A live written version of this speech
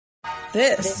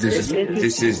This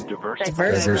is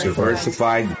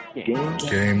Diversified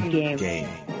Game.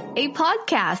 A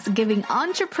podcast giving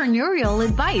entrepreneurial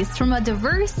advice from a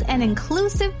diverse and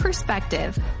inclusive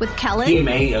perspective with Kellen. He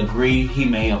may agree, he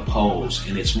may oppose,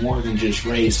 and it's more than just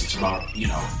race, it's about,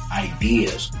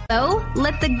 ideas. So,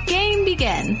 let the game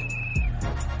begin.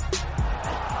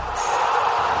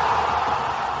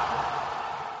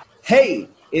 Hey,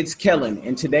 it's Kellen,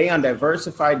 and today on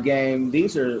Diversified Game,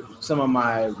 these are some of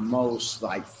my most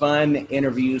fun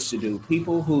interviews to do.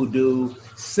 People who do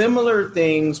similar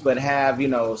things, but have,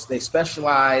 they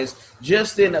specialize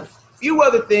just in a few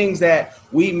other things that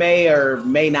we may or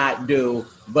may not do.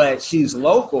 But she's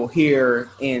local here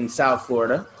in South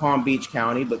Florida, Palm Beach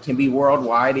County, but can be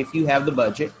worldwide if you have the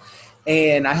budget.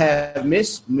 And I have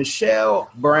Miss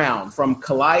Michelle Brown from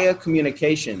Kalaya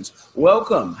Communications.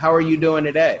 Welcome. How are you doing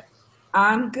today?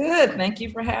 I'm good. Thank you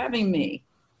for having me.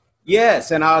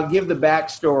 Yes, and I'll give the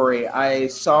backstory. I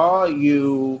saw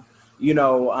you,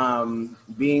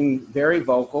 being very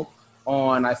vocal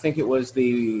on, I think it was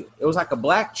like a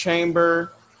Black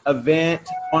Chamber event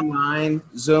online,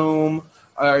 Zoom,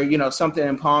 or, something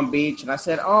in Palm Beach. And I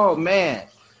said, oh, man,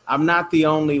 I'm not the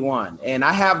only one. And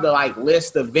I have the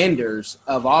list of vendors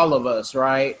of all of us,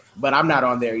 right? But I'm not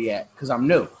on there yet because I'm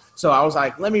new. So I was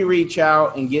like, let me reach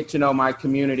out and get to know my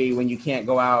community when you can't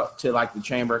go out to the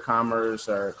Chamber of Commerce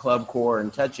or Club Corps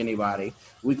and touch anybody.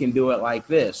 We can do it like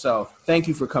this. So thank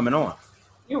you for coming on.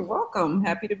 You're welcome.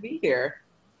 Happy to be here.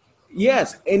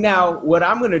 Yes. And now what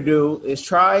I'm going to do is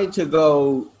try to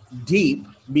go deep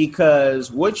because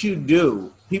what you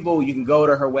do, people, you can go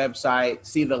to her website,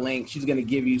 see the link. She's going to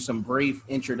give you some brief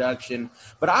introduction.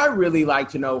 But I really like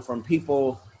to know from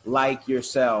people like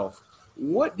yourself,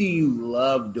 what do you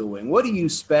love doing? What do you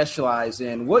specialize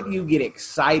in? What do you get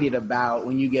excited about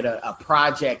when you get a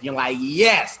project? You're like,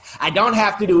 yes, I don't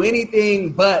have to do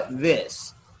anything but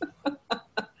this.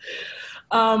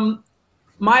 My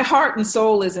heart and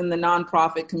soul is in the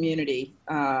nonprofit community.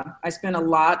 I spent a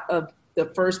lot of the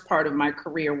first part of my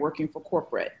career working for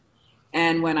corporate.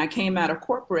 And when I came out of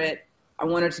corporate, I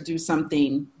wanted to do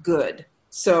something good.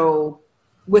 So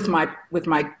with my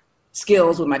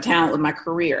skills, with my talent, with my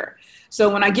career. So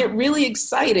when I get really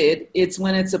excited, it's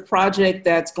when it's a project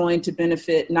that's going to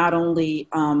benefit not only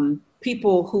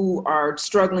people who are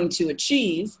struggling to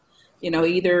achieve,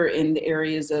 either in the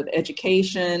areas of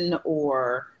education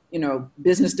or,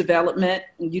 business development.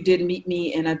 You did meet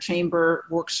me in a chamber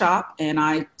workshop, and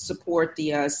I support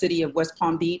the city of West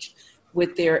Palm Beach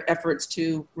with their efforts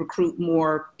to recruit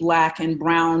more Black and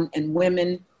brown and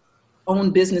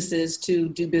women-owned businesses to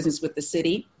do business with the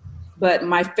city. But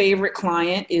my favorite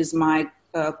client is my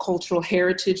Cultural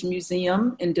Heritage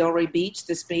Museum in Delray Beach,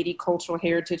 the Spady Cultural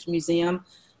Heritage Museum.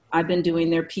 I've been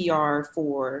doing their PR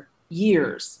for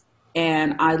years,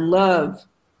 and I love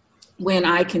when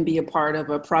I can be a part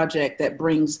of a project that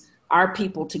brings our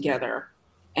people together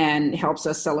and helps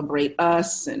us celebrate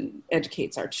us and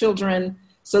educates our children.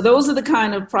 So those are the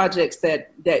kind of projects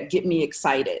that get me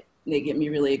excited. They get me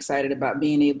really excited about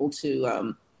being able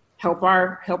to help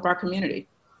our community.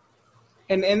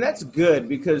 And that's good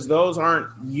because those aren't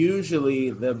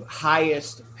usually the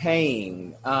highest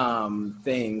paying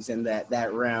things in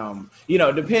that realm.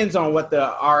 It depends on what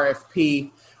the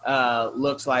RFP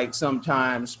looks like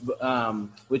sometimes,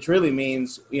 which really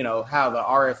means, how the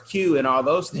RFQ and all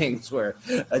those things were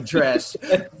addressed.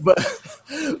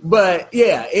 but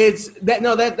yeah,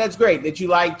 that's great that you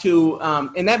like to,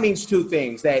 and that means two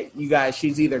things, that you guys,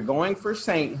 she's either going for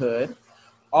sainthood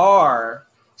or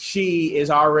she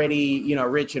is already,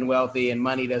 rich and wealthy and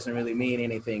money doesn't really mean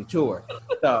anything to her.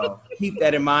 So keep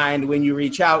that in mind when you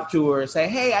reach out to her and say,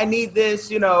 hey, I need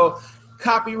this,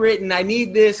 copywritten. I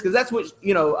need this. Because that's what,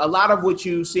 a lot of what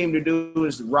you seem to do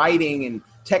is writing and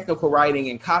technical writing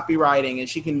and copywriting. And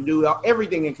she can do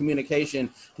everything in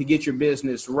communication to get your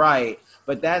business right.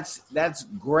 But that's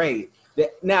great.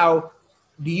 Now,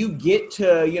 do you get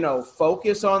to,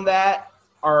 focus on that?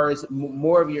 Or is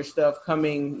more of your stuff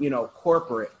coming,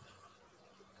 corporate?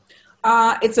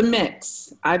 It's a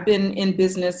mix. I've been in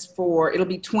business it'll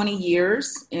be 20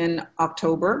 years in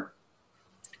October.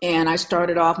 And I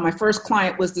started off, my first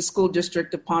client was the school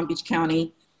district of Palm Beach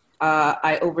County.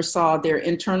 I oversaw their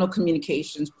internal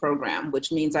communications program,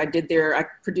 which means I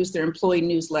produced their employee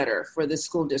newsletter for the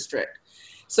school district.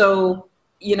 So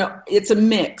it's a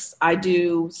mix. I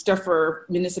do stuff for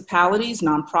municipalities,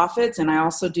 nonprofits, and I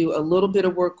also do a little bit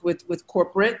of work with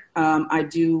corporate. I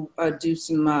do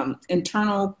some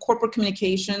internal corporate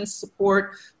communications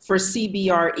support for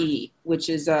CBRE, which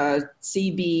is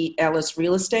CB Ellis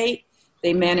Real Estate.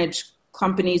 They manage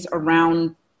companies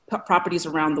properties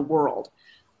around the world.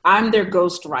 I'm their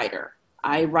ghostwriter.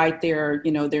 I write their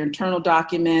internal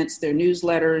documents, their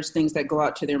newsletters, things that go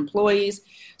out to their employees.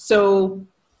 So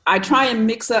I try and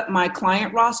mix up my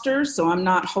client rosters, so I'm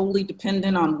not wholly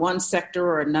dependent on one sector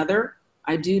or another.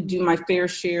 I do my fair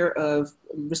share of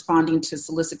responding to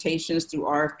solicitations through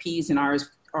RFPs and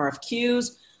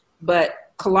RFQs, but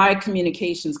Collide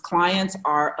Communications clients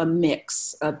are a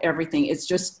mix of everything. It's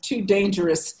just too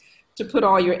dangerous to put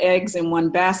all your eggs in one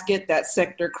basket. That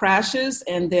sector crashes,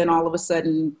 and then all of a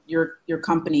sudden your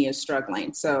company is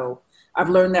struggling. So I've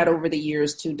learned that over the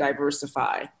years to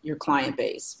diversify your client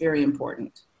base. Very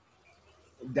important.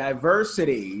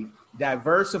 Diversified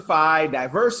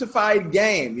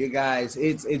game, you guys.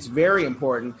 It's very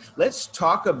important. Let's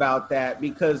talk about that,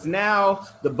 because now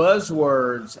the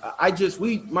buzzwords,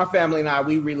 my family and I,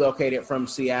 we relocated from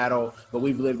Seattle, but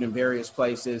we've lived in various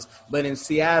places. But in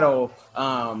Seattle,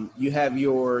 you have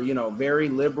your, very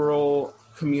liberal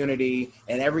community,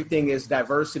 and everything is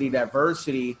diversity.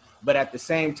 But at the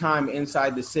same time,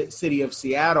 inside the city of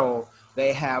Seattle,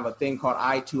 they have a thing called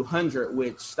I-200,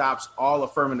 which stops all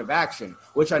affirmative action,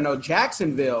 which I know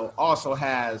Jacksonville also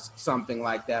has something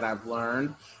like that, I've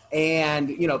learned. And,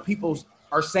 people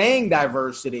are saying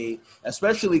diversity,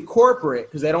 especially corporate,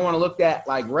 because they don't want to look at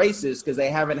like racist, because they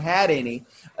haven't had any,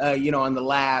 in the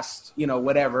last,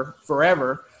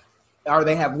 forever. Or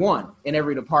they have one in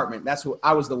every department. That's what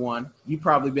I was the one. You've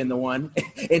probably been the one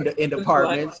in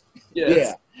departments.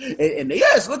 Yes. Yeah. And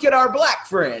yes, look at our black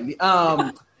friend.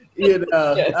 Yes.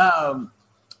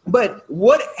 But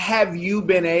what have you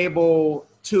been able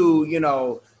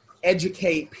to,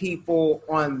 educate people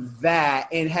on that?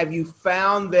 And have you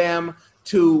found them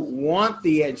to want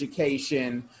the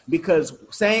education? Because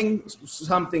saying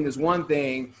something is one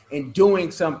thing and doing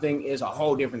something is a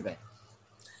whole different thing.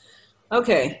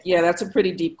 Okay. Yeah, that's a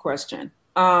pretty deep question.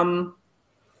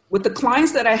 With the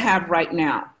clients that I have right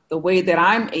now, the way that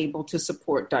I'm able to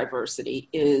support diversity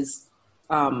is,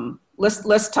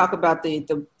 let's talk about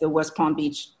the West Palm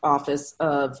Beach office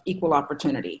of Equal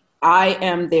Opportunity. I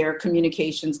am their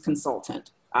communications consultant.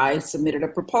 I submitted a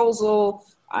proposal.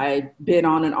 I bid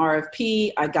on an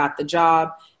RFP. I got the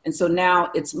job. And so now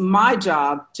it's my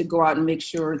job to go out and make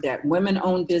sure that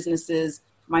women-owned businesses,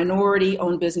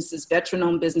 minority-owned businesses,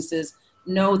 veteran-owned businesses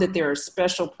know that there are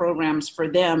special programs for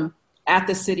them at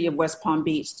the city of West Palm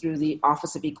Beach through the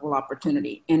Office of Equal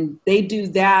Opportunity. And they do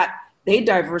that. They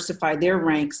diversify their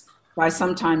ranks by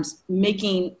sometimes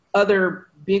making other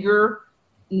bigger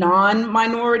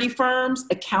non-minority firms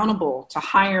accountable to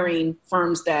hiring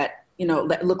firms that,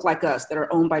 that look like us, that are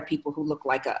owned by people who look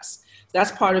like us.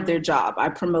 That's part of their job. I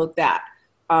promote that.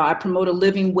 I promote a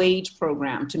living wage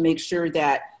program to make sure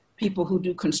that people who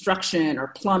do construction or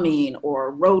plumbing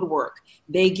or road work,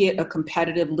 they get a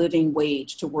competitive living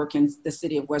wage to work in the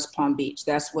city of West Palm Beach.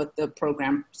 That's what the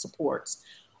program supports.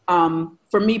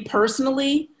 For me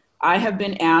personally, I have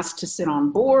been asked to sit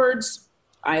on boards.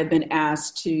 I have been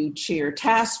asked to chair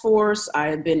task force. I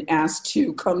have been asked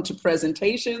to come to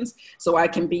presentations so I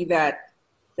can be that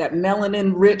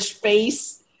melanin-rich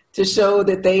face to show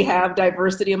that they have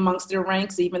diversity amongst their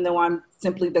ranks, even though I'm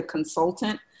simply the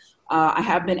consultant. I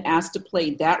have been asked to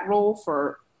play that role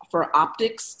for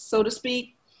optics, so to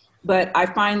speak. But I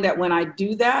find that when I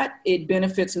do that, it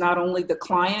benefits not only the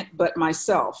client, but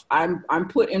myself. I'm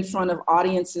put in front of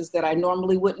audiences that I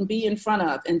normally wouldn't be in front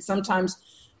of. And sometimes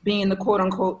being the quote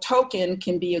unquote token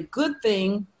can be a good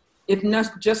thing, if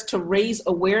not just to raise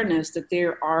awareness that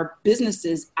there are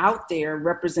businesses out there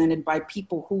represented by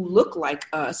people who look like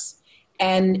us.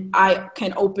 And I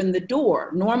can open the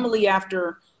door. Normally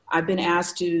after I've been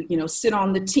asked to, sit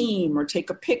on the team or take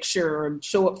a picture or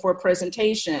show up for a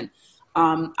presentation,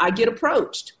 I get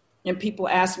approached and people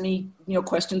ask me,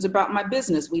 questions about my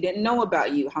business. We didn't know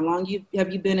about you. How long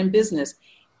have you been in business?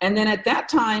 And then at that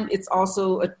time, it's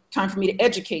also a time for me to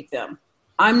educate them.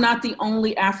 I'm not the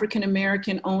only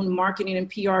African-American owned marketing and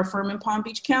PR firm in Palm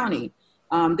Beach County.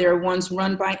 There are ones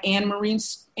run by Anne-Marie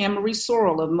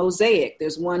Sorrell of Mosaic.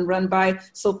 There's one run by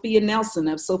Sophia Nelson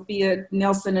of Sophia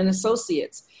Nelson and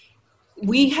Associates.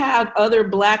 We have other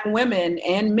Black women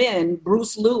and men,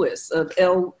 Bruce Lewis of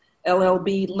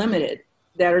LLB Limited,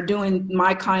 that are doing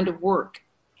my kind of work.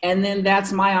 And then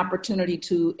that's my opportunity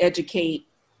to educate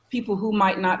people who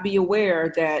might not be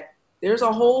aware that there's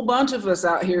a whole bunch of us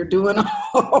out here doing a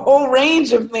whole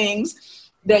range of things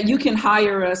that you can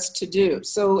hire us to do.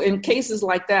 So in cases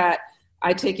like that,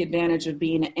 I take advantage of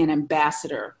being an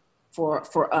ambassador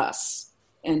for us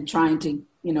and trying to,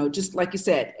 just like you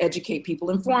said, educate people,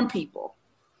 inform people.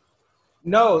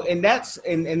 No, and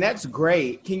that's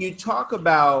great. Can you talk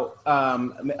about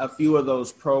a few of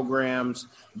those programs?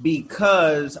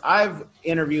 Because I've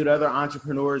interviewed other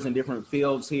entrepreneurs in different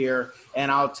fields here,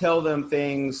 and I'll tell them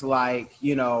things like,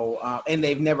 and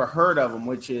they've never heard of them,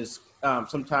 which is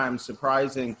sometimes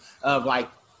surprising, of like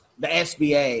the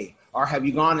SBA. Or have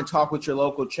you gone and talked with your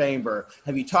local chamber?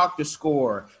 Have you talked to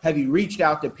SCORE? Have you reached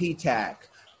out to PTAC?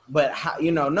 But,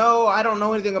 no, I don't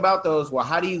know anything about those. Well,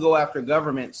 how do you go after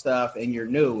government stuff and you're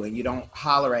new and you don't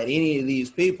holler at any of these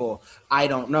people? I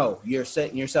don't know. You're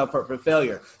setting yourself up for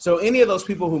failure. So any of those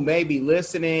people who may be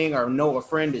listening or know a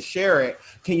friend to share it,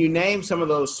 can you name some of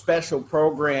those special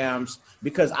programs?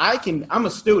 Because I'm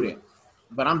a student,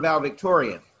 but I'm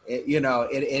valedictorian,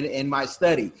 in my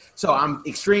study. So I'm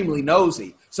extremely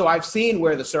nosy. So I've seen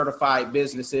where the certified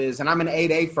business is, and I'm an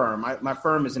 8A firm. My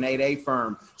firm is an 8A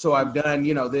firm. So I've done,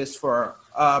 this for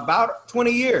about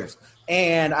 20 years.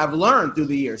 And I've learned through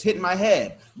the years, hitting my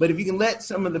head. But if you can let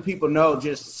some of the people know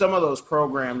just some of those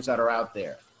programs that are out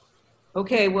there.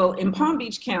 Okay, well, in Palm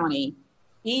Beach County,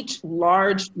 each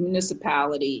large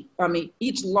municipality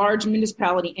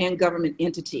and government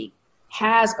entity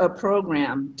has a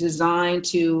program designed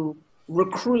to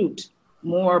recruit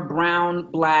more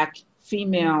brown, Black,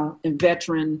 female, and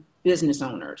veteran business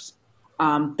owners.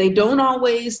 They don't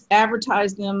always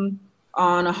advertise them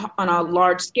on a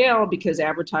large scale because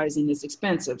advertising is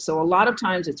expensive. So a lot of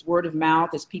times it's word of mouth,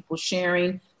 it's people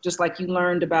sharing, just like you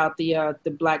learned about the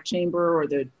Black Chamber or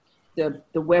the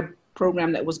web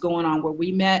program that was going on where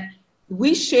we met.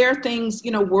 We share things,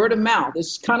 word of mouth.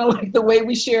 It's kind of like the way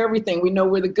we share everything. We know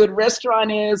where the good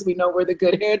restaurant is. We know where the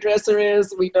good hairdresser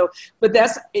is. But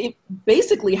that's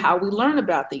basically how we learn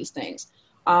about these things.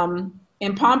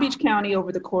 In Palm Beach County,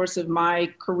 over the course of my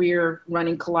career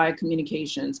running Kalaya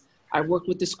Communications, I worked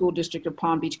with the school district of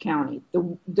Palm Beach County.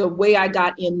 The way I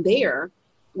got in there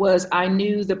was I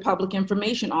knew the public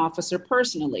information officer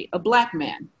personally, a Black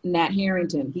man, Nat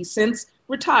Harrington. He's since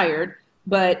retired,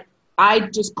 but I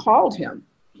just called him.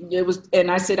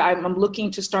 And I said, I'm looking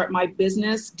to start my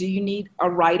business. Do you need a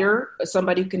writer,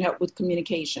 somebody who can help with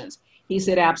communications? He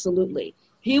said, absolutely.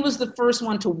 He was the first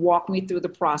one to walk me through the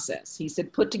process. He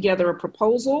said, put together a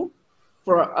proposal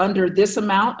for under this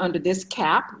amount, under this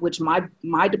cap, which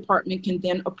my department can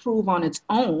then approve on its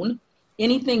own.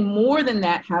 Anything more than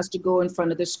that has to go in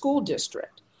front of the school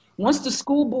district. Once the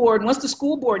school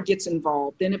board gets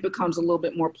involved, then it becomes a little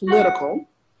bit more political.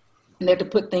 And they have to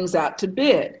put things out to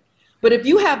bid. But if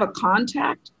you have a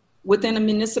contact within a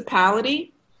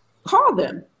municipality, call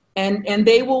them and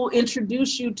they will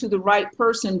introduce you to the right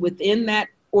person within that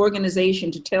organization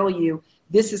to tell you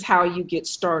this is how you get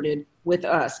started with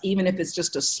us, even if it's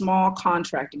just a small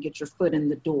contract to get your foot in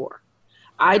the door.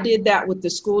 I did that with the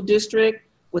school district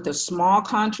with a small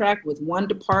contract with one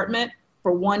department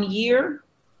for 1 year.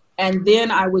 And then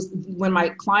when my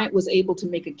client was able to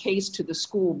make a case to the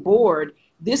school board,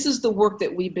 this is the work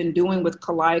that we've been doing with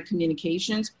Kalaya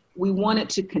Communications. We want it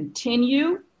to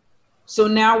continue. So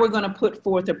now we're going to put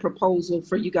forth a proposal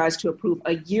for you guys to approve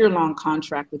a year-long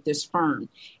contract with this firm.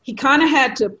 He kind of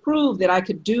had to prove that I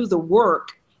could do the work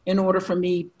in order for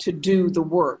me to do the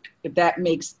work, if that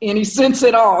makes any sense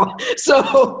at all.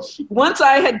 So once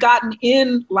I had gotten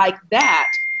in like that,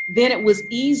 then it was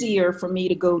easier for me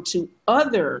to go to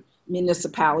other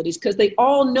municipalities because they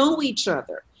all know each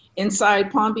other.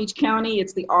 Inside Palm Beach County,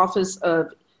 it's the Office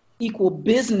of Equal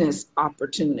Business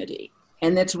Opportunity,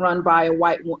 and that's run by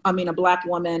a Black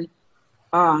woman.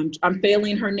 I'm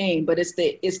failing her name, but it's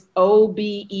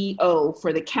OBEO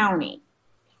for the county.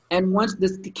 And once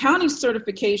the county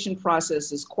certification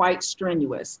process is quite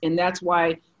strenuous, and that's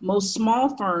why most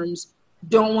small firms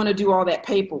don't want to do all that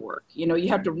paperwork. You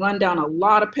have to run down a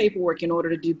lot of paperwork in order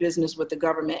to do business with the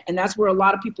government, and that's where a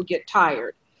lot of people get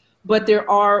tired. But there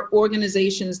are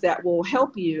organizations that will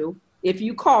help you. If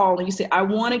you call and you say, I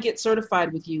want to get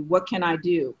certified with you, what can I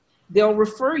do? They'll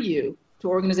refer you to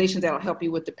organizations that will help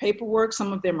you with the paperwork.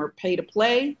 Some of them are pay to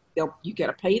play. You got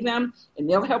to pay them and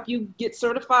they'll help you get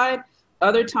certified.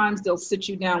 Other times they'll sit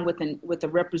you down with a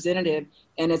representative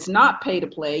and it's not pay to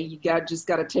play. You just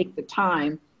got to take the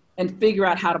time and figure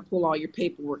out how to pull all your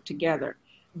paperwork together.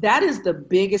 That is the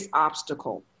biggest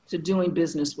obstacle to doing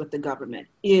business with the government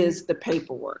is the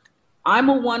paperwork. I'm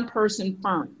a one-person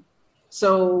firm,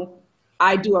 so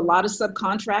I do a lot of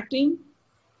subcontracting.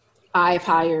 I've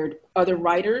hired other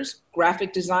writers,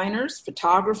 graphic designers,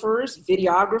 photographers,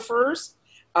 videographers.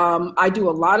 I do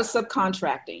a lot of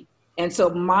subcontracting. And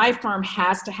so my firm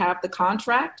has to have the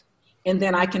contract, and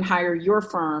then I can hire your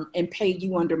firm and pay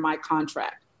you under my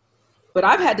contract. But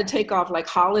I've had to take off like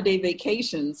holiday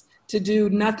vacations to do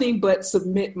nothing but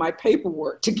submit my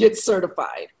paperwork to get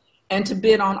certified. and to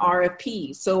bid on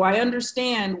RFPs. So I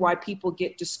understand why people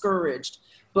get discouraged.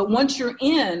 But once you're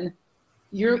in,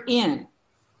 you're in.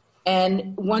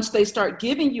 And once they start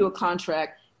giving you a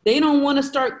contract, they don't want to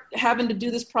start having to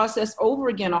do this process over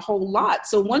again a whole lot.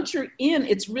 So once you're in,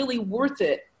 it's really worth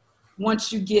it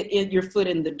once you get your foot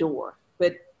in the door.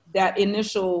 But that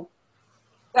initial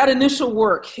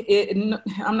work,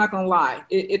 I'm not going to lie,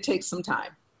 it takes some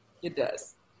time. It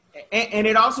does. And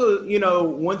it also,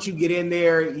 once you get in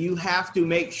there, you have to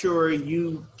make sure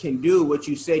you can do what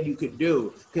you said you could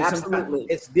do. Absolutely.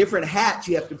 It's different hats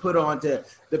you have to put on to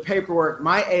the paperwork.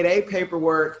 My 8A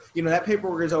paperwork, that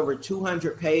paperwork is over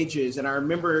 200 pages. And I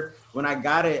remember when I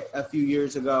got it a few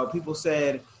years ago, people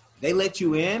said, "They let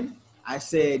you in?" I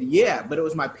said, "Yeah," but it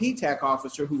was my PTAC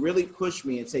officer who really pushed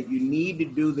me and said, "You need to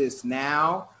do this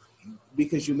now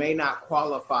because you may not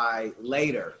qualify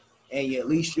later. And at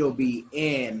least you'll be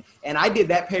in." And I did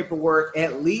that paperwork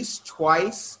at least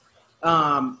twice.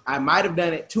 I might have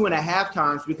done it 2.5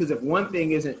 times because if one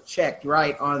thing isn't checked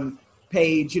right on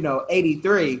page,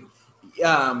 83,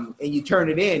 and you turn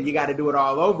it in, you got to do it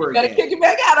all over again. You got to kick it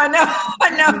back out.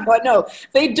 I know.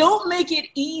 They don't make it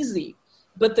easy.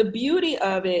 But the beauty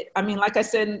of it, I mean, like I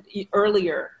said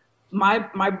earlier, my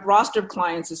roster of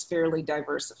clients is fairly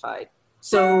diversified.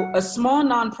 So a small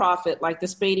nonprofit like the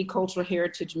Spady Cultural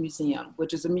Heritage Museum,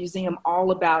 which is a museum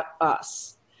all about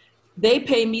us, they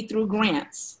pay me through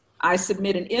grants. I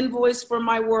submit an invoice for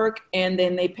my work, and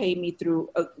then they pay me through,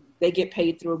 they get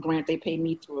paid through a grant. They pay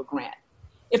me through a grant.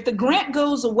 If the grant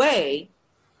goes away,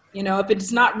 if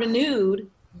it's not renewed,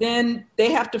 then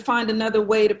they have to find another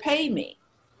way to pay me.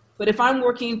 But if I'm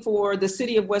working for the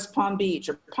city of West Palm Beach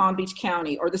or Palm Beach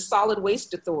County or the Solid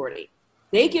Waste Authority,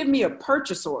 they give me a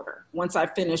purchase order once I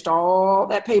finished all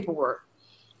that paperwork.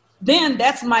 Then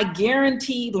that's my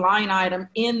guaranteed line item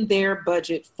in their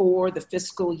budget for the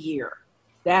fiscal year.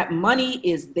 That money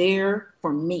is there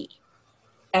for me.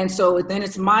 And so then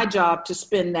it's my job to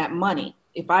spend that money.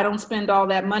 If I don't spend all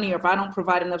that money, or if I don't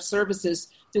provide enough services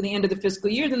through the end of the fiscal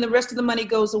year, then the rest of the money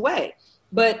goes away.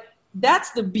 But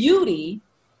that's the beauty.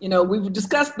 We've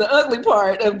discussed the ugly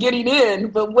part of getting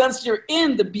in, but once you're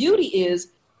in, the beauty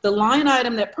is the line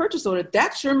item, that purchase order,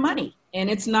 that's your money,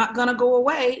 and it's not going to go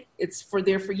away. It's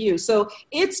there for you. So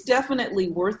it's definitely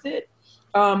worth it.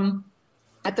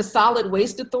 At the Solid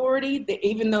Waste Authority,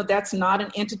 even though that's not an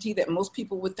entity that most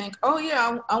people would think, oh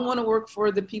yeah, I want to work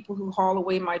for the people who haul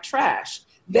away my trash.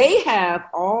 They have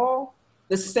all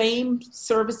the same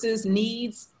services,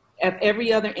 needs of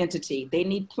every other entity. They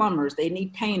need plumbers, they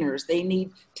need painters, they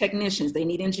need technicians, they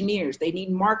need engineers, they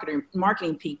need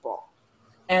marketing people.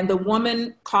 And the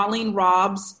woman, Colleen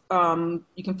Robbs,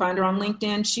 you can find her on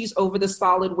LinkedIn. She's over the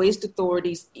Solid Waste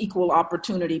Authority's Equal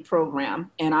Opportunity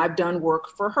Program, and I've done work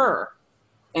for her.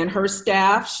 And her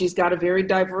staff, she's got a very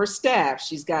diverse staff.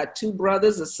 She's got 2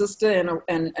 brothers, a sister,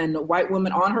 and a white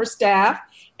woman on her staff,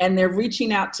 and they're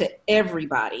reaching out to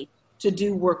everybody to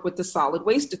do work with the Solid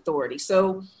Waste Authority.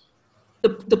 So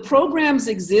the programs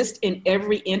exist in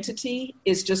every entity.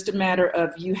 It's just a matter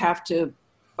of you have to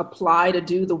apply to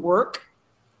do the work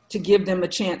to give them a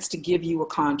chance to give you a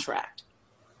contract.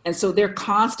 And so they're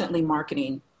constantly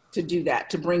marketing to do that,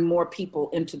 to bring more people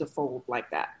into the fold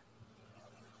like that.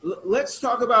 Let's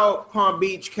talk about Palm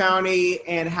Beach County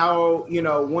and how,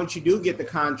 once you do get the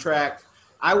contract,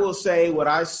 I will say what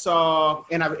I saw,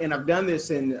 and I've done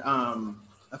this in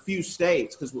a few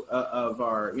states because of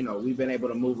our, we've been able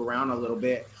to move around a little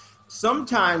bit.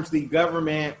 Sometimes the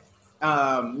government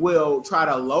will try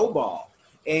to lowball,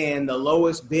 and the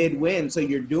lowest bid wins. So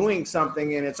you're doing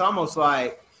something, and it's almost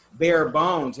like bare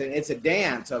bones, and it's a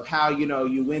dance of how,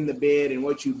 you win the bid and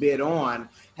what you bid on.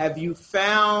 Have you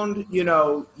found,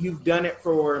 you've done it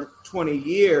for 20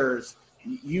 years,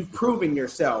 you've proven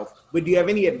yourself, but do you have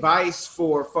any advice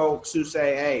for folks who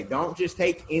say, hey, don't just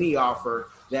take any offer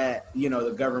that,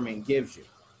 the government gives you?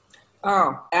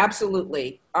 Oh,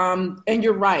 absolutely. And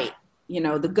you're right.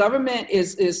 The government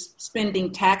is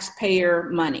spending taxpayer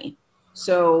money.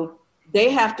 So they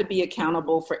have to be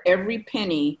accountable for every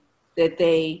penny that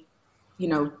they,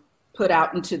 put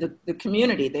out into the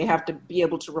community. They have to be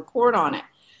able to report on it.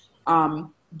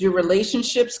 Do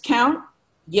relationships count?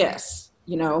 Yes.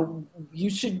 You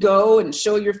should go and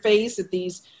show your face at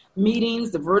these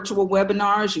meetings, the virtual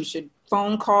webinars. You should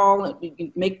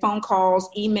make phone calls,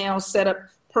 emails, set up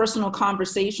personal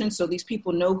conversations so these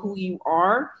people know who you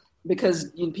are.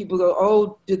 Because people go,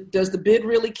 oh, does the bid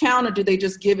really count, or do they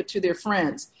just give it to their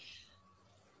friends?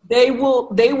 They will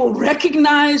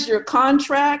recognize your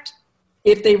contract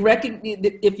if they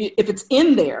if it's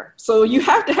in there. So you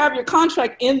have to have your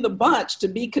contract in the bunch to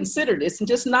be considered. It's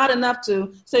just not enough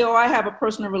to say, oh, I have a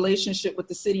personal relationship with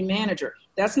the city manager.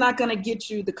 That's not going to get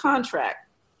you the contract.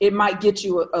 It might get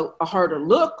you a harder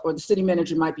look, or the city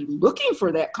manager might be looking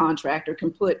for that contract, or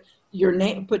can put your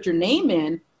name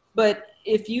in. But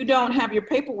if you don't have your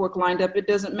paperwork lined up, it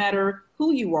doesn't matter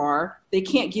who you are. They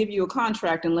can't give you a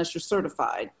contract unless you're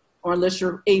certified or unless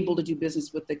you're able to do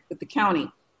business with the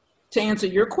county. To answer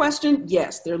your question,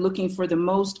 yes, they're looking for the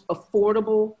most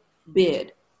affordable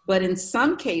bid. But in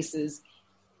some cases,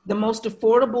 the most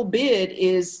affordable bid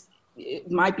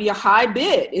it might be a high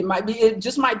bid. It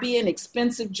just might be an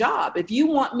expensive job. If you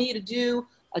want me to do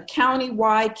a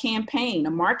county-wide campaign,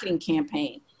 a marketing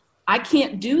campaign, I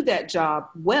can't do that job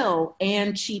well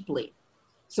and cheaply.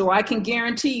 So I can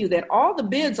guarantee you that all the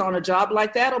bids on a job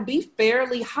like that will be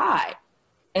fairly high.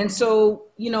 And so,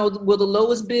 will the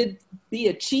lowest bid be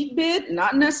a cheap bid?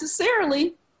 Not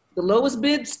necessarily. The lowest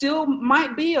bid still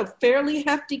might be a fairly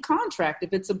hefty contract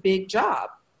if it's a big job.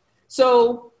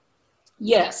 So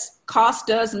yes, cost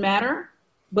does matter,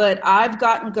 but I've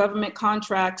gotten government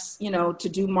contracts, to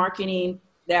do marketing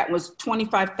that was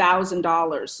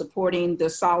 $25,000 supporting the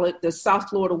South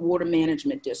Florida Water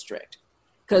Management District,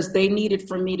 because they needed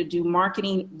for me to do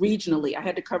marketing regionally. I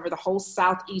had to cover the whole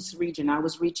Southeast region. I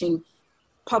was reaching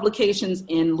publications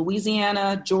in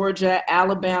Louisiana, Georgia,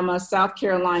 Alabama, South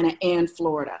Carolina, and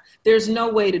Florida. There's no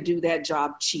way to do that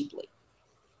job cheaply.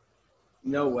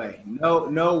 No way.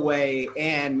 No way.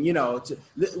 And,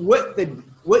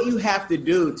 what you have to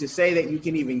do to say that you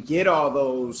can even get all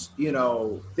those,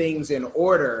 things in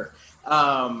order,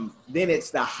 then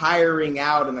it's the hiring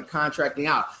out and the contracting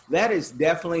out. That is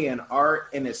definitely an art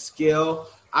and a skill.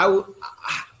 I'm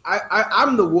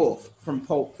the wolf from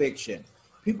Pulp Fiction.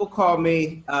 People call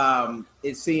me,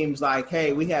 it seems like,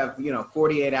 hey, we have,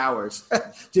 48 hours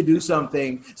to do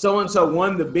something. So-and-so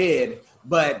won the bid,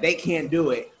 but they can't do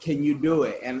it. Can you do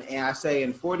it? And I say,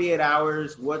 in 48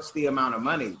 hours, what's the amount of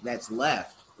money that's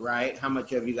left, right? How much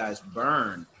have you guys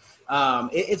burned?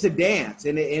 It's a dance,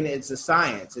 and it's a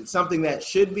science. It's something that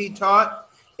should be taught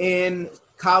in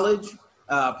college,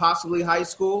 possibly high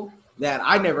school, that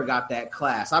I never got that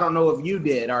class. I don't know if you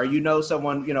did, or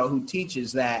someone, who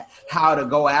teaches that, how to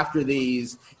go after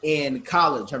these in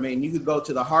college. I mean, you could go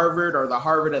to the Harvard or the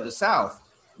Harvard of the South,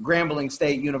 Grambling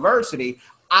State University.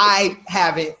 I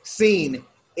haven't seen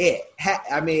it.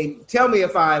 Tell me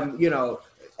if I'm, You're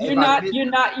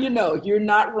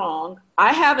not wrong.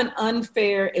 I have an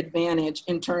unfair advantage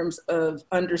in terms of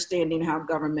understanding how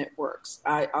government works.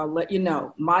 I'll let you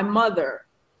know. My mother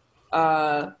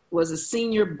was a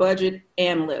senior budget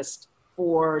analyst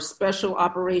for Special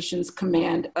Operations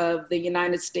Command of the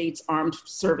United States Armed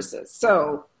Services.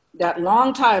 So that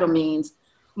long title means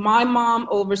my mom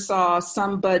oversaw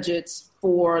some budgets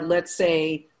for, let's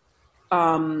say,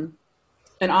 an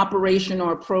operation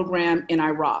or a program in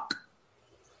Iraq.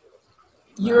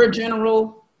 You're a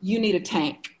general, you need a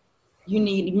tank, you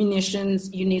need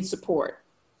munitions, you need support.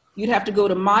 You'd have to go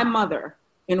to my mother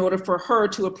in order for her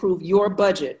to approve your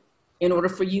budget, in order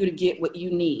for you to get what you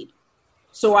need.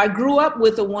 So I grew up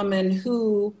with a woman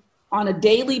who, on a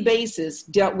daily basis,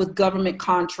 dealt with government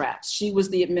contracts. She was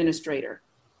the administrator.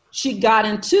 She got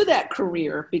into that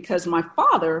career because my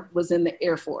father was in the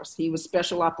Air Force. He was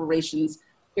Special Operations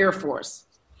Air Force.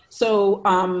 So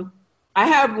I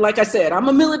have, like I said, I'm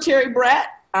a military brat.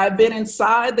 I've been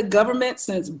inside the government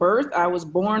since birth. I was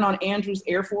born on Andrews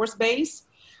Air Force Base.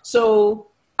 So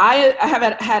I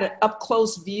have had an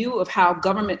up-close view of how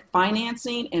government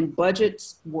financing and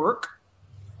budgets work.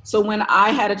 So when I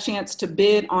had a chance to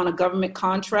bid on a government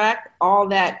contract, all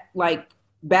that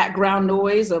background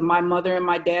noise of my mother and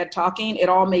my dad talking, it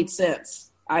all made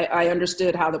sense. I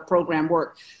understood how the program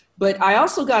worked. But I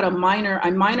also got I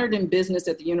minored in business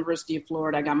at the University of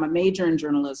Florida. I got my major in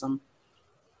journalism.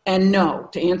 And no,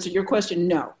 to answer your question,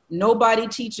 no. Nobody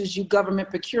teaches you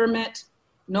government procurement.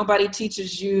 Nobody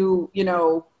teaches you,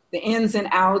 the ins and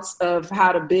outs of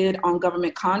how to bid on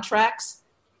government contracts.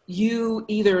 You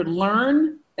either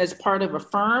learn as part of a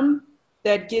firm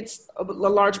that gets a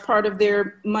large part of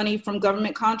their money from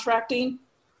government contracting,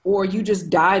 or you just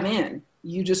dive in.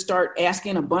 You just start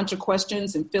asking a bunch of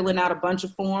questions and filling out a bunch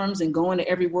of forms and going to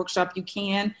every workshop you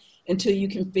can until you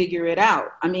can figure it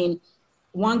out. I mean,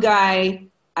 one guy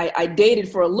I dated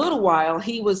for a little while,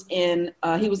 he was an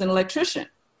electrician.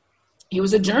 He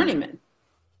was a journeyman.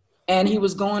 And he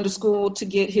was going to school to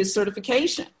get his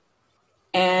certification.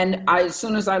 And as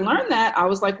soon as I learned that, I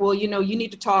was like, well, you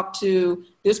need to talk to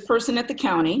this person at the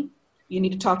county. You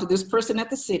need to talk to this person at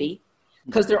the city,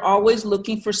 because they're always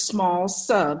looking for small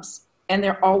subs and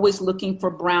they're always looking for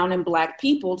brown and black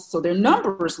people so their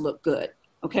numbers look good.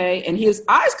 Okay. And his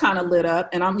eyes kind of lit up,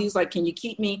 and he's like, can you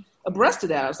keep me abreast of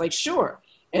that? I was like, sure.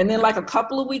 And then like a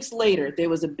couple of weeks later, there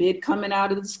was a bid coming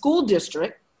out of the school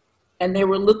district, and they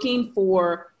were looking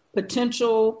for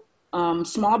potential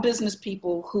small business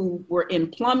people who were in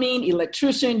plumbing,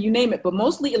 electrician, you name it, but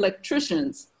mostly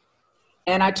electricians.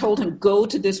 And I told him, go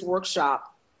to this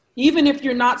workshop, even if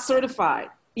you're not certified,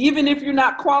 even if you're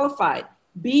not qualified,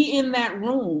 be in that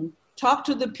room, talk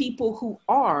to the people who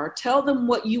are, tell them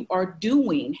what you are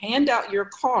doing, hand out your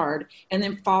card, and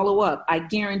then follow up. I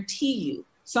guarantee you,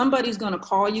 somebody's going to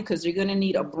call you because they're going to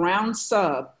need a brown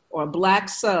sub or a black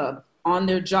sub on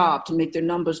their job to make their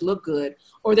numbers look good,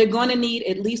 or they're going to need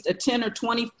at least a 10 or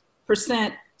 20%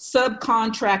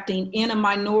 subcontracting in a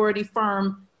minority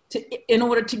firm in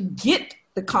order to get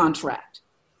the contract.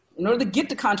 In order to get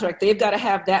the contract, they've got to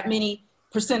have that many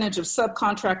percentage of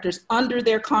subcontractors under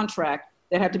their contract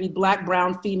that have to be black,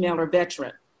 brown, female, or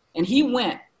veteran. And he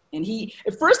went, and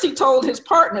at first he told his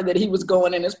partner that he was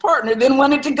going, and his partner then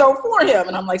wanted to go for him.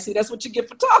 And I'm like, see, that's what you get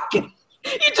for talking.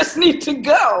 You just need to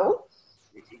go.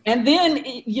 And then,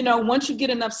 once you get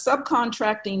enough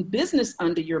subcontracting business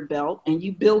under your belt and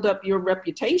you build up your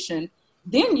reputation,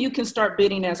 then you can start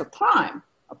bidding as a prime.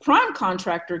 A prime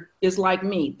contractor is like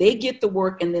me. They get the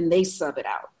work and then they sub it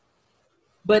out.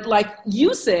 But like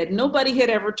you said, nobody had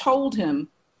ever told him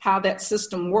how that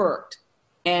system worked.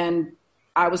 And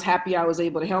I was happy I was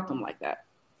able to help him like that.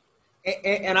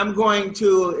 And I'm going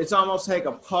to, it's almost take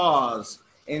a pause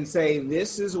and say,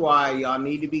 this is why y'all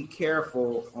need to be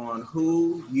careful on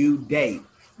who you date,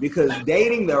 because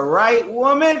dating the right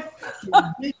woman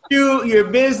can get you your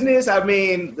business. I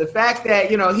mean, the fact that,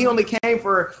 he only came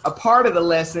for a part of the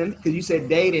lesson because you said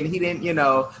date, and he didn't,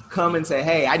 come and say,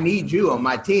 hey, I need you on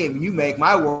my team. You make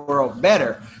my world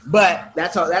better. But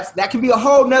that can be a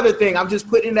whole nother thing. I'm just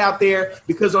putting it out there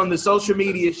because on the social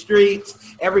media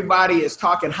streets, everybody is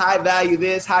talking high value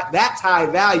this, that's high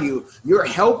value. You're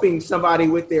helping somebody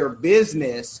with their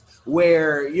business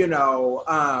where,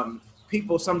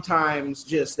 people sometimes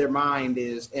just their mind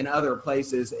is in other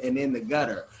places and in the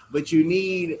gutter. But you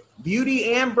need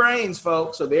beauty and brains,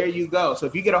 folks. So there you go. So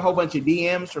if you get a whole bunch of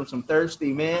DMs from some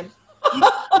thirsty men,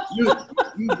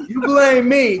 you blame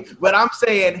me. But I'm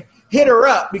saying hit her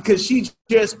up because she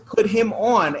just put him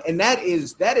on. And that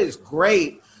is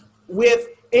great.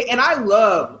 And I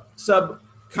love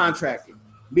subcontracting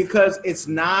because it's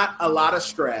not a lot of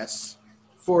stress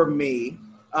for me.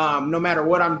 No matter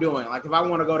what I'm doing. Like if I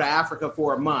want to go to Africa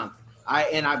for a month, I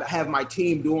have my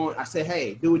team doing, I say,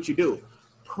 hey, do what you do.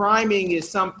 Priming is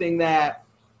something that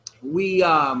we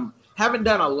haven't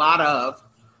done a lot of,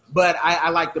 but I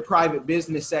like the private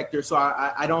business sector. So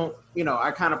I don't,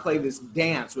 I kind of play this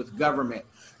dance with government.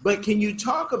 But can you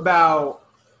talk about,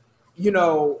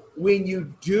 when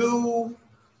you do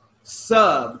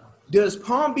sub, does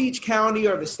Palm Beach County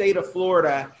or the state of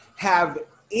Florida have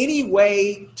any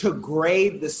way to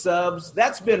grade the subs?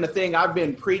 That's been the thing I've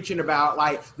been preaching about.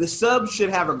 Like the subs should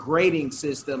have a grading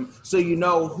system so you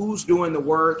know who's doing the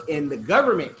work, and the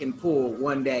government can pull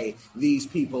one day these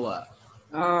people up.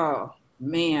 Oh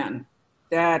man,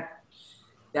 that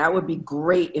would be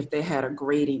great if they had a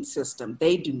grading system.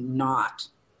 They do not.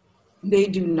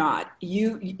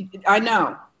 I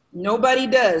know nobody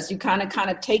does. You kind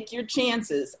of take your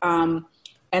chances.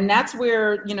 And that's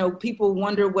where, people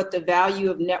wonder what the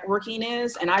value of networking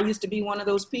is. And I used to be one of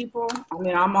those people. I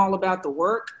mean, I'm all about the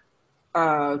work,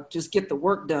 just get the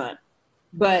work done.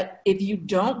 But if you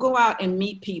don't go out and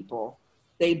meet people,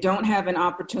 they don't have an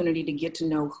opportunity to get to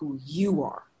know who you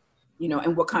are,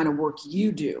 and what kind of work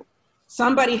you do.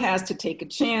 Somebody has to take a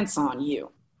chance on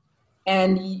you.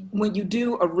 And when you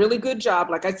do a really good job,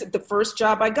 like I said, the first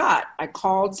job I got, I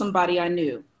called somebody I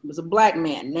knew. It was a black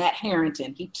man, Nat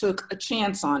Harrington. He took a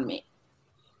chance on me.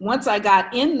 Once I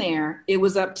got in there, it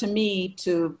was up to me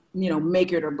to,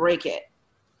 make it or break it.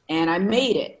 And I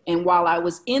made it. And while I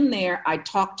was in there, I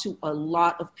talked to a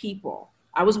lot of people.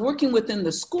 I was working within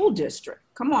the school district.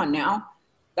 Come on now.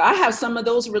 I have some of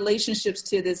those relationships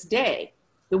to this day.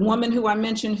 The woman who I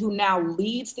mentioned who now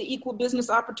leads the Equal Business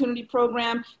Opportunity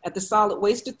Program at the Solid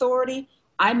Waste Authority,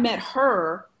 I met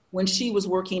her when she was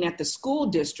working at the school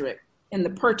district in the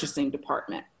purchasing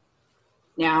department.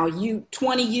 Now,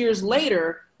 20 years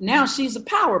later, now she's a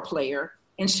power player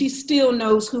and she still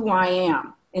knows who I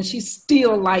am and she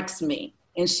still likes me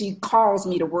and she calls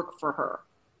me to work for her.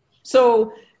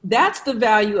 So that's the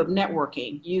value of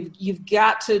networking. You've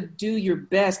got to do your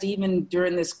best, even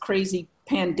during this crazy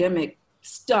pandemic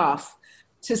stuff,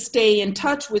 to stay in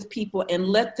touch with people and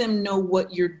let them know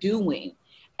what you're doing.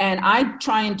 And I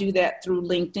try and do that through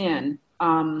LinkedIn.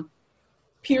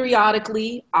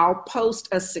 Periodically, I'll post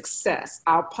a success.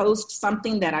 I'll post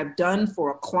something that I've done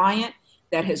for a client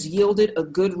that has yielded a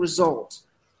good result.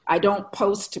 I don't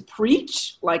post to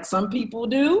preach like some people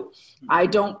do. I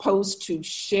don't post to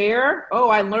share. Oh,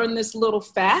 I learned this little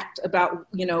fact about,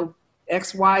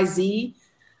 XYZ.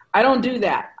 I don't do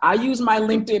that. I use my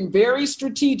LinkedIn very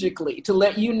strategically to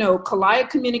let you know Kalaya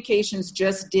Communications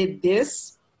just did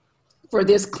this for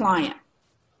this client.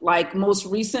 Like most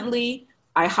recently,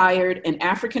 I hired an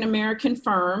African-American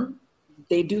firm.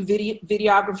 They do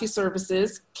videography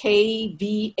services,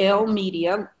 KVL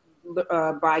Media,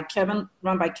 run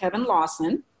by Kevin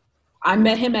Lawson. I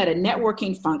met him at a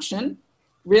networking function,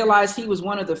 realized he was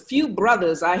one of the few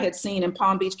brothers I had seen in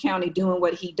Palm Beach County doing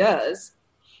what he does.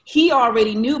 He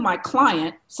already knew my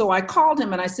client, so I called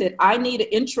him and I said, I need an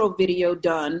intro video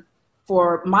done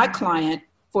for my client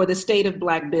for the State of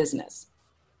Black Business.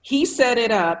 He set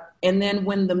it up, and then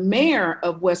when the mayor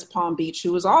of West Palm Beach,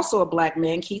 who was also a Black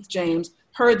man, Keith James,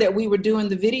 heard that we were doing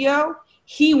the video,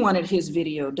 he wanted his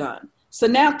video done. So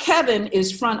now Kevin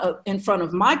is in front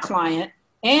of my client,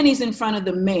 and he's in front of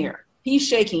the mayor. He's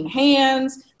shaking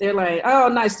hands. They're like, oh,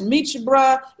 nice to meet you,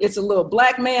 bruh. It's a little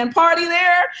Black man party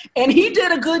there. And he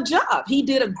did a good job. He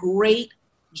did a great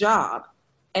job.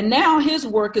 And now his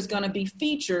work is going to be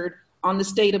featured on the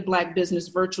State of Black Business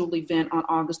virtual event on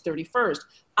August 31st.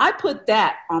 I put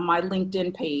that on my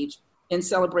LinkedIn page in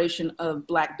celebration of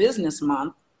Black Business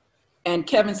Month. And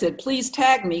Kevin said, please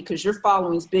tag me because your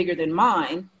following is bigger than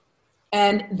mine.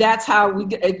 And that's how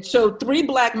it showed 3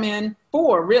 Black men,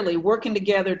 4 really, working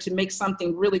together to make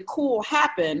something really cool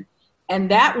happen.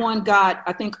 And that one got,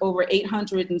 I think, over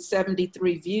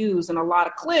 873 views and a lot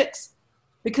of clicks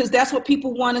because that's what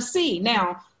people want to see.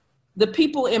 Now, the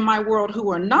people in my world who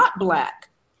are not Black,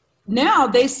 now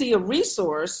they see a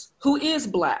resource who is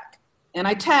Black. And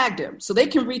I tagged him so they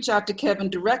can reach out to Kevin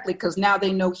directly because now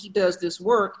they know he does this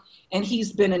work and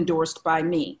he's been endorsed by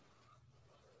me.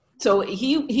 So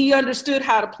he understood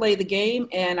how to play the game,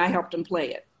 and I helped him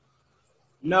play it.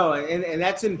 No, and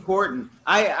that's important.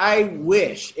 I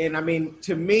wish, and I mean,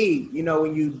 to me,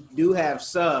 when you do have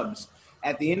subs,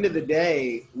 at the end of the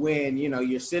day, when,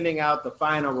 you're sending out the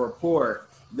final report,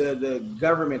 the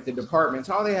government, the departments,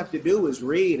 all they have to do is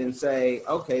read and say,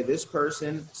 okay, this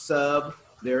person sub,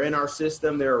 they're in our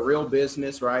system, they're a real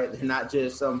business, right? They're not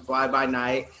just some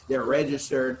fly-by-night, they're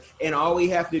registered. And all we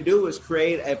have to do is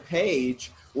create a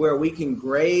page where we can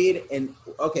grade and,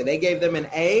 okay, they gave them an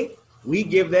A, we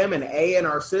give them an A in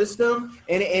our system.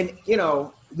 And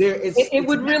it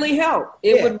would really help.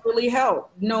 It would really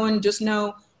help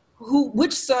know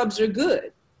which subs are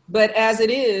good. But as it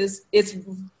is, it's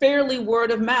fairly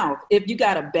word of mouth. If you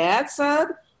got a bad sub,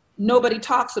 nobody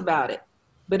talks about it.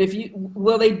 But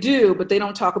they do, but they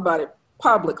don't talk about it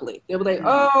publicly. They'll be like,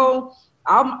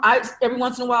 every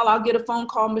once in a while, I'll get a phone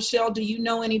call, Michelle, do you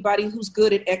know anybody who's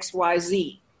good at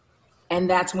XYZ? And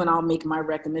that's when I'll make my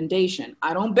recommendation.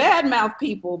 I don't badmouth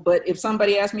people, but if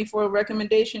somebody asks me for a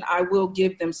recommendation, I will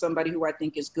give them somebody who I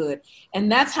think is good. And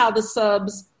that's how the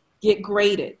subs get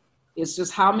graded. It's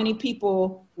just how many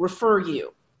people refer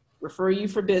you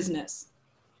for business.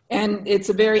 And it's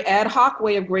a very ad hoc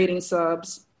way of grading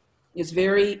subs. It's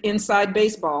very inside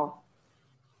baseball.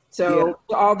 So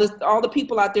all the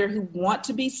people out there who want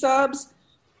to be subs,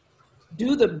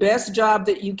 do the best job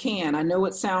that you can. I know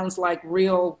it sounds like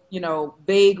real,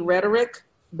 vague rhetoric,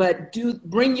 but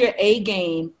bring your A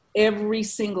game every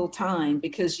single time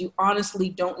because you honestly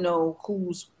don't know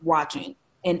who's watching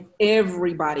and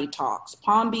everybody talks.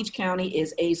 Palm Beach County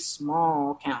is a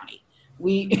small county.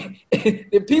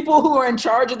 The people who are in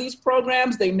charge of these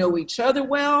programs, they know each other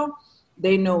well.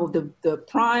 They know the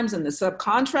primes and the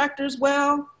subcontractors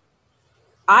well.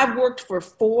 I've worked for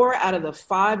 4 out of the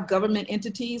 5 government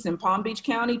entities in Palm Beach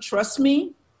County. Trust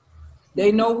me,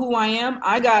 they know who I am.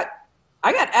 I got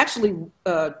actually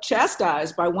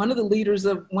chastised by one of the leaders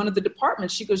of one of the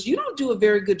departments. She goes, you don't do a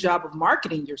very good job of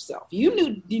marketing yourself. You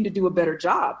need to do a better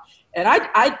job. And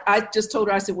I just told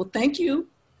her, I said, well, thank you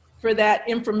for that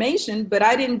information, but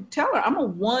I didn't tell her I'm a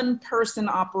 1-person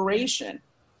operation.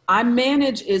 I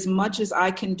manage as much as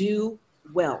I can do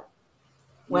well.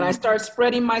 When I start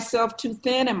spreading myself too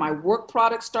thin and my work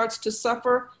product starts to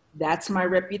suffer, that's my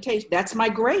reputation. That's my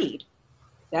grade.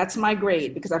 That's my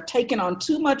grade because I've taken on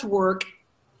too much work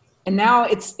and now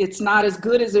it's not as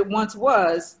good as it once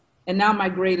was. And now my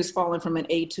grade is falling from an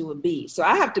A to a B. So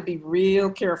I have to be real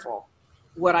careful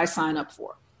what I sign up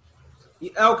for.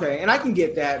 Okay, and I can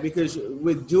get that because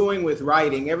with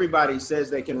writing, everybody says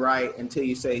they can write until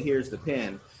you say, here's the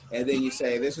pen. And then you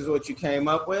say, this is what you came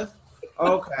up with?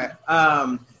 Okay.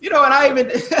 And I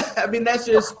even, I mean, that's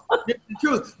just the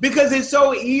truth, because it's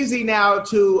so easy now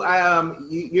to,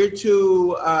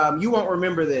 you won't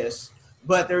remember this,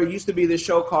 but there used to be this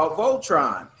show called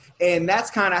Voltron. And that's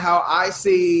kind of how I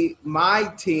see my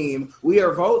team. We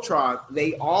are Voltron.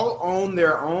 They all own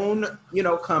their own,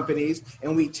 companies,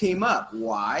 and we team up.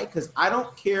 Why? Because I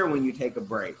don't care when you take a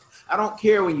break. I don't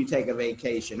care when you take a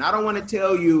vacation. I don't want to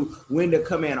tell you when to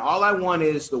come in. All I want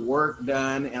is the work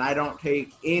done, and I don't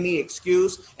take any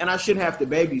excuse, and I shouldn't have to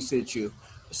babysit you.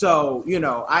 So,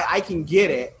 I can get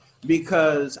it,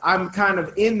 because I'm kind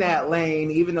of in that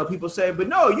lane, even though people say, but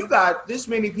no, you got this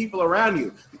many people around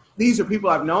you. These are people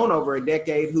I've known over a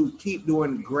decade who keep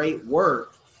doing great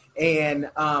work. And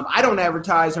I don't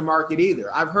advertise or market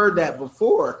either. I've heard that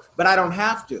before, but I don't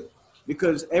have to,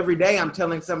 because every day I'm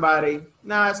telling somebody,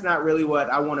 no, it's not really what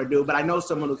I want to do, but I know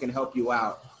someone who can help you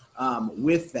out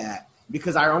with that,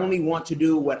 because I only want to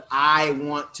do what I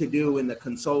want to do in the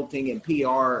consulting and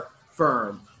PR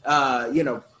firm,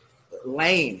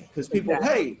 lane. Because people,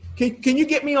 hey, can you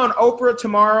get me on Oprah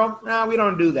tomorrow? No, we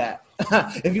don't do that.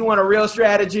 If you want a real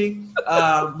strategy,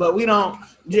 but we don't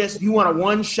you want a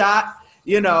one shot,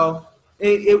 if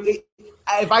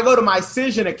I go to my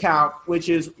Cision account, which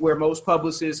is where most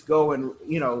publicists go and,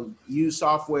 use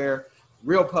software,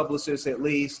 real publicists at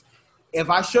least, if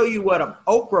I show you what an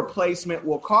Oprah placement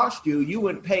will cost you, you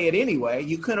wouldn't pay it anyway.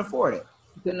 You couldn't afford it.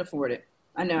 Couldn't afford it.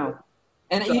 I know.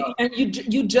 And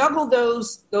you juggle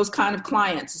those kind of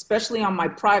clients, especially on my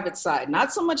private side,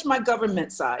 not so much my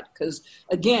government side, because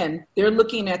again, they're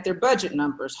looking at their budget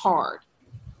numbers hard.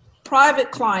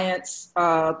 Private clients,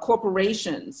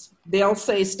 corporations, they'll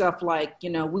say stuff like, we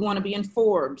want to be in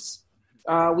Forbes.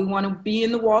 We want to be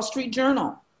in the Wall Street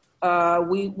Journal.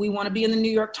 We want to be in the New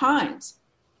York Times.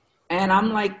 And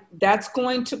I'm like, that's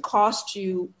going to cost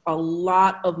you a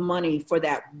lot of money for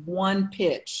that one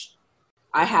pitch.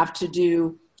 I have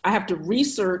to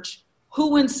research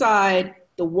who inside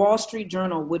the Wall Street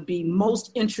Journal would be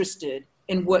most interested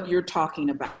in what you're talking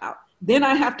about. Then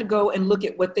I have to go and look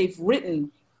at what they've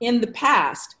written in the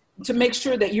past to make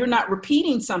sure that you're not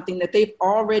repeating something that they've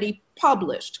already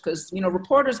published. Because,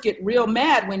 reporters get real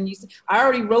mad when you say, I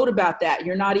already wrote about that.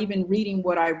 You're not even reading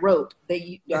what I wrote.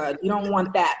 You don't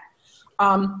want that.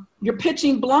 You're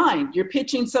pitching blind. You're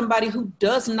pitching somebody who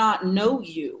does not know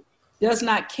you, does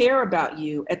not care about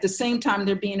you. At the same time,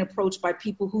 they're being approached by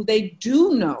people who they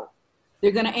do know.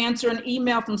 They're going to answer an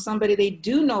email from somebody they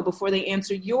do know before they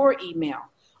answer your email.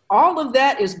 All of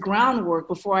that is groundwork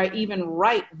before I even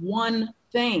write one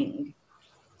thing.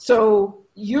 So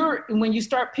when you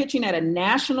start pitching at a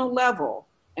national level,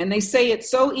 and they say it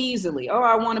so easily, oh,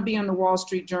 I want to be on the Wall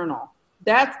Street Journal.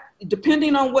 That,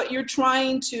 depending on what you're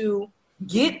trying to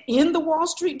get in the Wall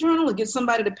Street Journal and get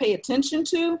somebody to pay attention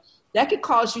to, that could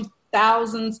cost you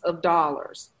thousands of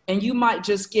dollars. And you might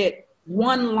just get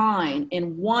one line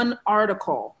in one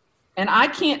article. And I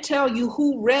can't tell you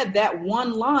who read that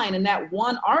one line in that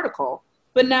one article,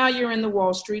 but now you're in the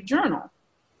Wall Street Journal.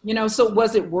 So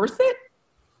was it worth it?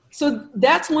 So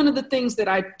that's one of the things that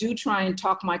I do try and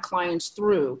talk my clients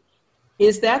through.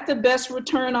 Is that the best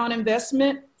return on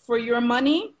investment for your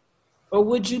money? Or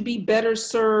would you be better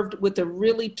served with a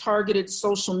really targeted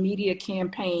social media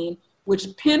campaign,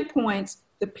 which pinpoints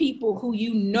the people who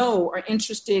are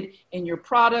interested in your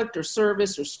product or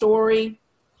service or story?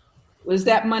 Was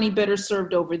that money better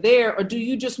served over there? Or do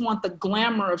you just want the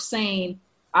glamour of saying,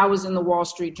 I was in the Wall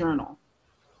Street Journal?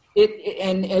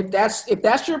 And if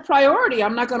that's your priority,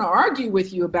 I'm not going to argue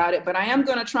with you about it, but I am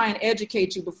going to try and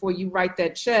educate you before you write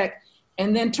that check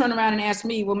and then turn around and ask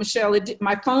me, well, Michelle,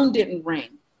 my phone didn't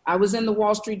ring. I was in the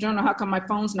Wall Street Journal. How come my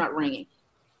phone's not ringing?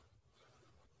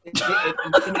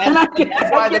 I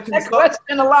get that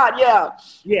question a lot.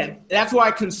 Yeah. That's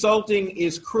why consulting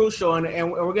is crucial,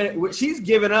 and she's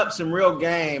given up some real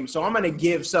game, so I'm gonna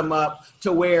give some up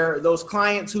to where those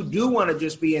clients who do want to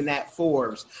just be in that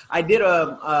Forbes. I did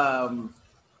some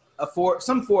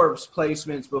Forbes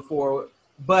placements before,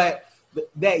 but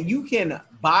that you can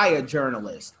buy a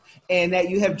journalist, and that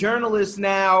you have journalists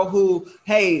now who,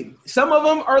 hey, some of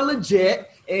them are legit.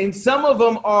 And some of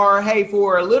them are, hey,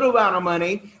 for a little amount of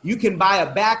money, you can buy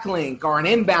a backlink or an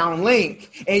inbound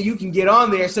link and you can get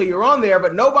on there. So you're on there,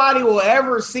 but nobody will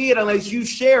ever see it unless you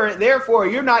share it. Therefore,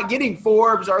 you're not getting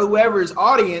Forbes or whoever's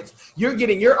audience. You're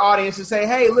getting your audience to say,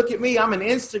 hey, look at me. I'm an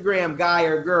Instagram guy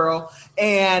or girl.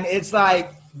 And it's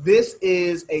like, this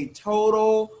is a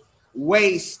total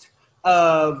waste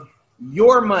of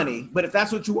your money. But if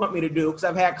that's what you want me to do, because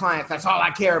I've had clients, that's all I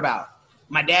care about.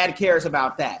 My dad cares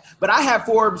about that. But I have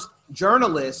Forbes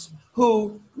journalists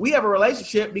who we have a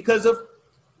relationship because of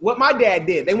what my dad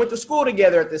did. They went to school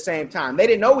together at the same time. They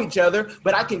didn't know each other,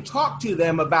 but I can talk to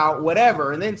them about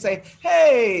whatever and then say,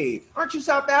 hey, aren't you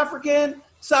South African?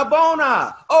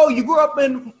 Sabona. Oh, you grew up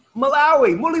in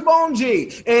Malawi,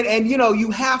 Mulibonji. And you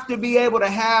have to be able to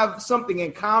have something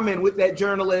in common with that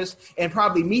journalist and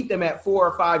probably meet them at 4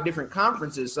 or 5 different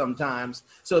conferences sometimes.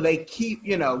 So they keep,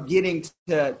 getting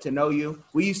to know you.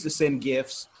 We used to send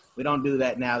gifts. We don't do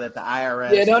that now that the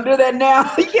IRS. Yeah, don't do that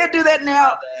now. You can't do that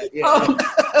now.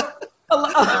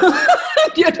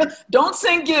 Don't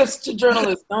send gifts to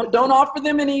journalists. Don't offer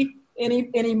them any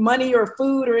money or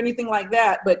food or anything like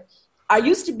that. But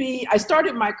I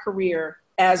started my career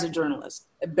as a journalist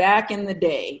back in the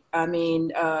day. I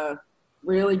mean,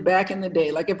 really back in the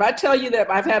day. Like if I tell you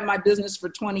that I've had my business for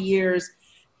 20 years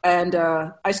and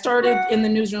I started in the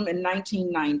newsroom in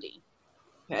 1990.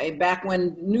 Okay, back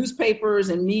when newspapers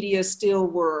and media still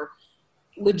were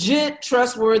legit,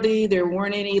 trustworthy. There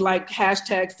weren't any like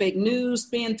hashtag fake news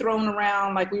being thrown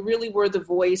around. Like we really were the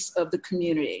voice of the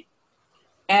community.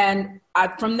 And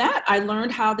from that, I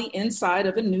learned how the inside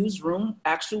of a newsroom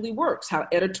actually works, how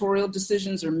editorial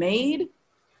decisions are made,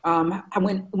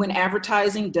 when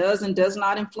advertising does and does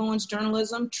not influence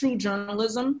journalism, true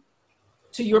journalism.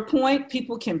 To your point,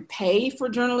 people can pay for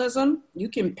journalism. You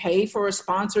can pay for a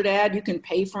sponsored ad. You can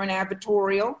pay for an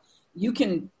advertorial. You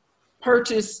can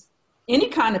purchase any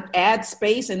kind of ad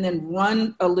space and then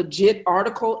run a legit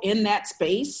article in that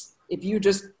space. If you're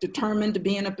just determined to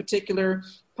be in a particular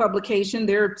publication,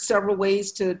 there are several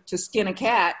ways to skin a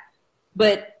cat.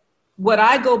 But what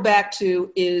I go back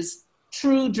to is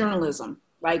true journalism,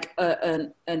 like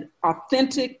an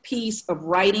authentic piece of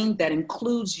writing that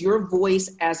includes your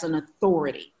voice as an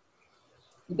authority.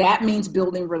 That means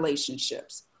building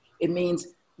relationships. It means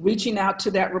reaching out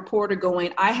to that reporter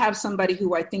going, I have somebody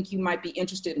who I think you might be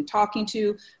interested in talking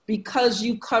to because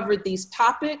you covered these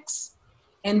topics.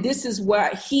 And this is where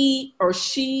he or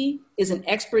she is an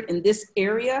expert in this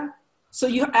area. So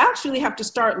you actually have to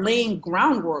start laying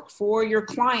groundwork for your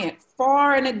client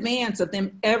far in advance of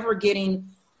them ever getting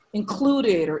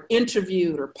included or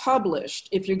interviewed or published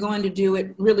if you're going to do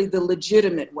it really the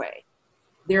legitimate way.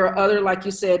 There are other, like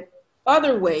you said,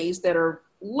 other ways that are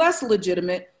less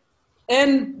legitimate,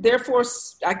 and therefore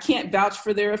I can't vouch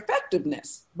for their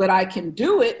effectiveness, but I can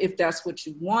do it if that's what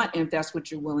you want and if that's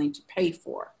what you're willing to pay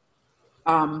for.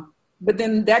 But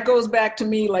then that goes back to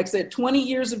me, like I said, 20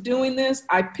 years of doing this,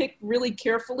 I pick really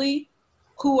carefully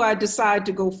who I decide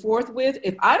to go forth with.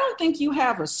 If I don't think you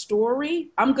have a story,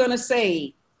 I'm going to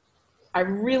say, I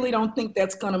really don't think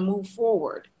that's going to move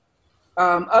forward.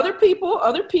 Other people,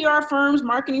 other PR firms,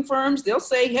 marketing firms, they'll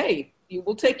say, hey,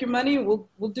 we'll take your money and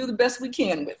we'll do the best we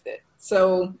can with it.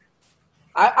 So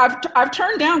I've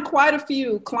turned down quite a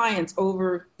few clients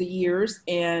over the years,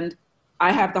 and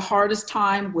I have the hardest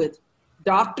time with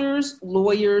doctors,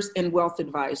 lawyers, and wealth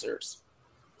advisors.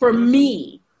 For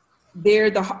me,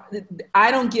 I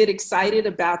don't get excited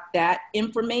about that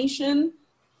information,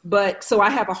 but so I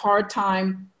have a hard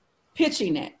time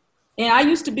pitching it. And I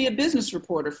used to be a business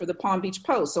reporter for the Palm Beach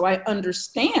Post, so I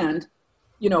understand,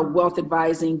 wealth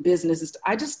advising, businesses.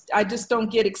 I just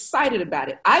don't get excited about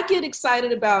it. I get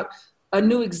excited about a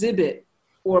new exhibit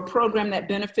or a program that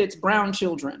benefits brown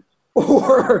children,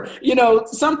 or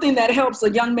something that helps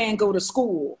a young man go to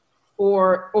school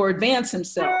or advance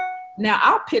himself. Now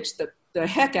I'll pitch the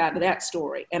heck out of that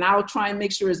story, and I'll try and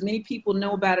make sure as many people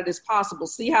know about it as possible.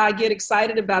 See how I get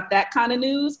excited about that kind of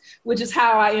news, which is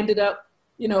how I ended up,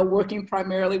 working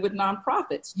primarily with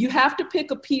nonprofits. You have to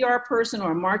pick a PR person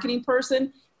or a marketing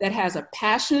person that has a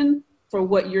passion for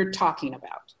what you're talking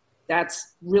about.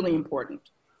 That's really important.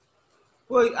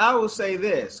 Well, I will say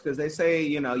this, because they say,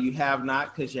 you have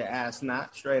not because you ask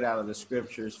not, straight out of the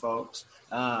scriptures, folks.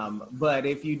 But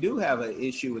if you do have an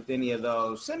issue with any of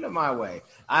those, send them my way.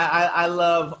 I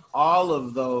love all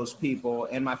of those people,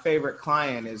 and my favorite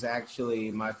client is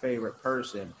actually my favorite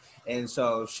person. And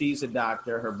so she's a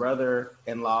doctor. Her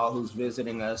brother-in-law, who's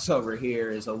visiting us over here,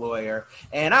 is a lawyer.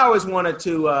 And I always wanted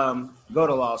to go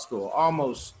to law school.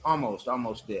 Almost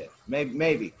did.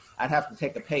 Maybe. I'd have to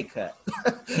take a pay cut.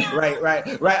 Right.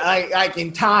 Like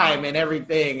in time and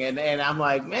everything. And I'm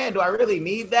like, man, do I really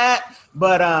need that?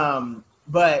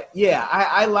 But yeah,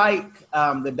 I like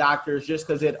the doctors just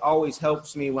because it always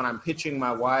helps me when I'm pitching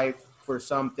my wife for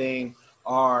something,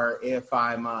 or if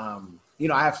I'm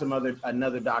I have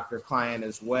another doctor client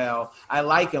as well. I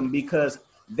like them because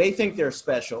they think they're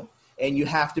special, and you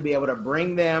have to be able to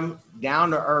bring them down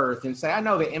to earth and say, I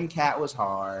know the MCAT was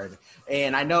hard,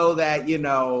 and I know that,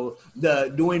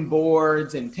 the doing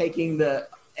boards and taking the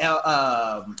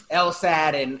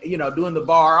LSAT and, doing the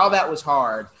bar, all that was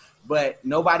hard, but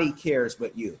nobody cares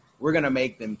but you. we're going to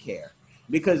make them care.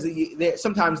 Because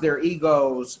sometimes their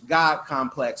egos, God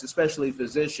complex, especially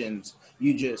physicians,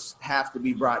 you just have to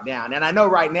be brought down. And I know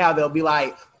right now they'll be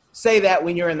like, say that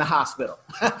when you're in the hospital.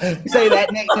 Say that,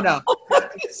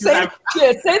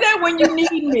 say that when you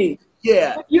need me.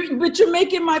 Yeah. But you're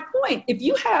making my point. If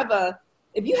you have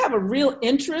a real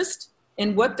interest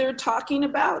in what they're talking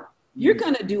about, you're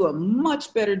going to do a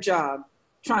much better job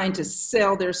trying to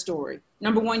sell their story.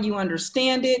 Number one, you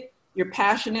understand it. You're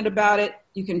passionate about it.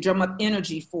 You can drum up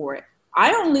energy for it.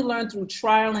 I only learned through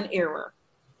trial and error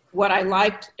what I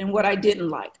liked and what I didn't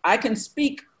like. I can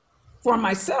speak for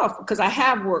myself because I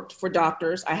have worked for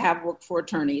doctors. I have worked for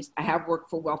attorneys. I have worked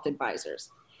for wealth advisors.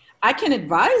 I can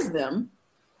advise them,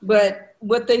 but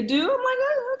what they do, I'm like,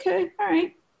 oh, okay, all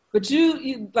right. But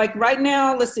you like right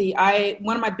now, let's see,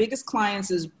 one of my biggest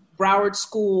clients is Broward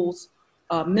School's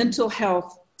mental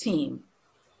health team.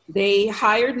 They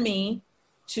hired me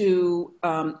to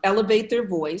elevate their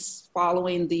voice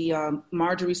following the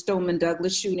Marjory Stoneman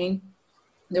Douglas shooting.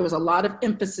 There was a lot of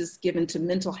emphasis given to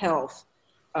mental health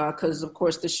because, of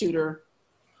course, the shooter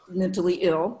mentally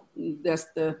ill. That's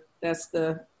the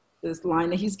line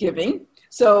that he's giving.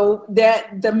 So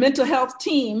that the mental health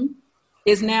team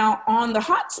is now on the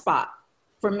hot spot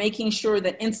for making sure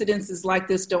that incidences like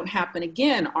this don't happen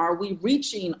again. Are we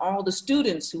reaching all the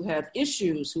students who have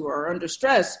issues, who are under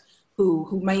stress,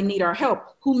 who may need our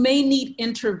help, who may need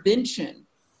intervention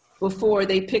before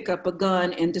they pick up a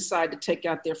gun and decide to take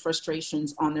out their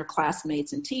frustrations on their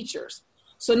classmates and teachers?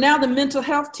 So now the mental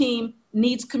health team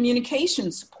needs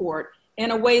communication support in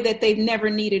a way that they've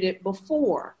never needed it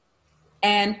before.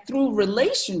 And through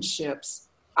relationships,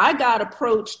 I got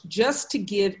approached just to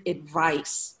give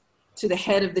advice to the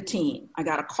head of the team. I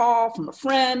got a call from a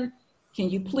friend. Can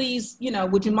you please,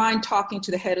 would you mind talking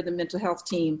to the head of the mental health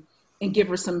team and give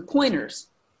her some pointers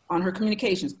on her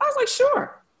communications? I was like,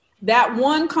 sure. That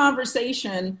one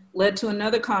conversation led to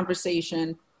another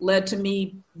conversation, led to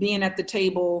me being at the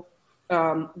table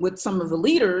with some of the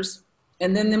leaders,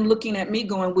 and then them looking at me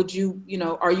going,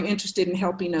 are you interested in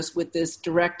helping us with this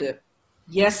directive?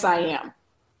 Yes, I am.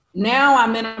 Now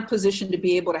I'm in a position to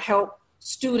be able to help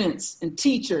students and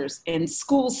teachers and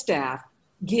school staff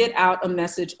get out a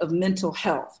message of mental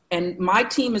health. And my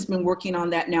team has been working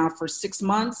on that now for 6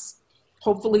 months.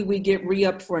 Hopefully we get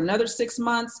re-upped for another 6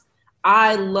 months.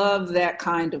 I love that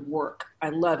kind of work. I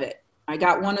love it. I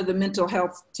got one of the mental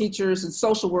health teachers and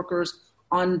social workers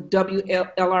on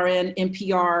WLRN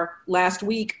NPR last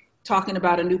week talking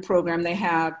about a new program they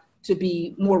have to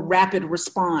be more rapid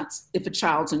response if a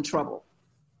child's in trouble.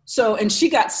 So, and she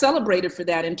got celebrated for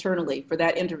that internally, for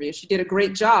that interview. She did a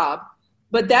great job,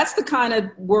 but that's the kind of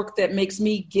work that makes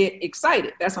me get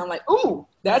excited. That's why I'm like, ooh,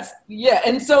 yeah.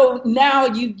 And so now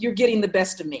you're getting the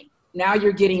best of me. Now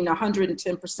you're getting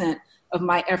 110% of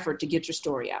my effort to get your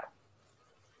story out.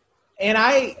 And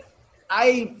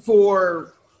I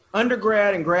for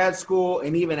undergrad and grad school,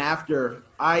 and even after,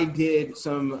 I did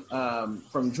some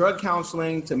from drug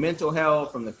counseling to mental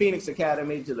health, from the Phoenix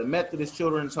Academy to the Methodist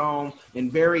Children's Home in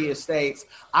various states.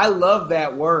 I love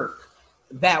that work.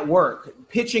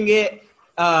 Pitching it,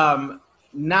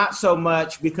 not so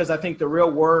much, because I think the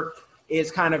real work is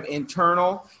kind of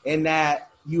internal, in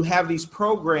that you have these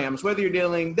programs, whether you're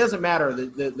dealing, doesn't matter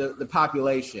the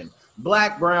population,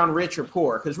 Black, brown, rich, or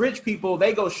poor. Because rich people,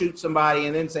 they go shoot somebody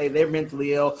and then say they're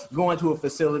mentally ill, go into a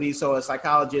facility so a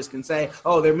psychologist can say,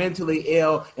 oh, they're mentally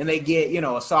ill, and they get,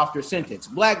 a softer sentence.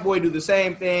 Black boy do the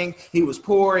same thing. He was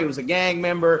poor. He was a gang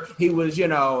member. He was,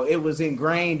 it was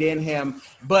ingrained in him.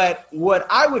 But what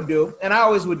I would do, and I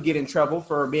always would get in trouble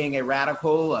for being a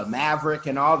radical, a maverick,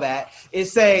 and all that,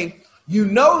 is say,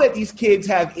 that these kids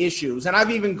have issues. And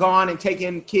I've even gone and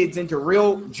taken kids into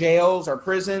real jails or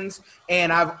prisons.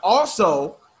 And I've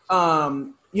also,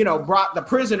 brought the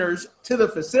prisoners to the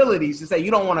facilities to say, you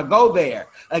don't want to go there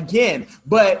again.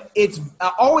 But it's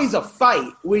always a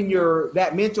fight when you're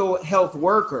that mental health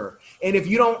worker. And if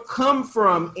you don't come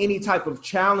from any type of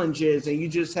challenges and you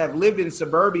just have lived in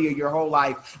suburbia your whole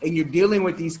life and you're dealing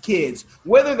with these kids,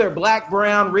 whether they're black,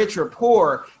 brown, rich, or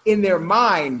poor, in their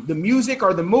mind, the music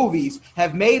or the movies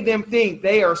have made them think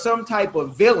they are some type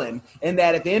of villain, and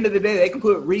that at the end of the day, they can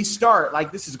put restart,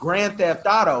 like this is Grand Theft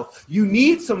Auto. You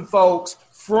need some folks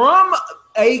from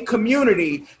a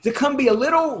community to come be a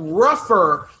little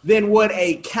rougher than what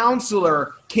a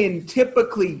counselor can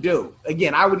typically do.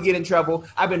 Again, I would get in trouble.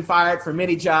 I've been fired from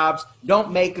many jobs.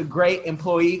 Don't make a great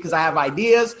employee because I have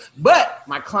ideas, but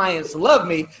my clients love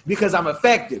me because I'm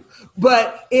effective.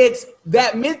 But it's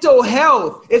that mental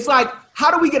health. It's like, How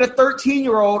do we get a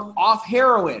 13-year-old off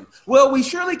heroin? Well, we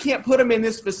surely can't put him in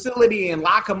this facility and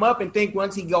lock him up and think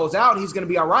once he goes out, he's going to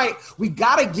be all right. We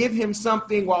got to give him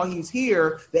something while he's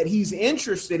here that he's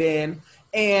interested in.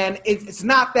 And it's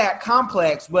not that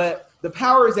complex, but the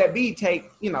powers that be take,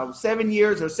 7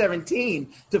 years or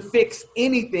 17 to fix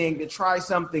anything, to try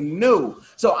something new.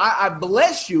 So I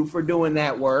bless you for doing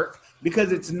that work,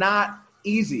 because it's not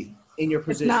easy in your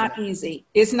position.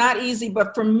 It's not easy,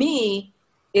 but for me,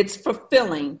 it's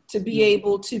fulfilling to be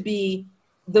able to be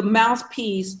the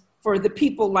mouthpiece for the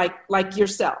people like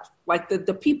yourself, like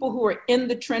the people who are in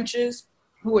the trenches,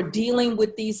 who are dealing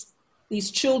with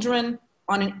these children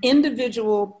on an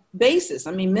individual basis.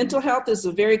 I mean, mental health is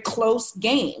a very close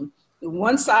game.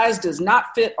 One size does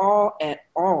not fit all at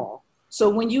all. So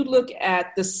when you look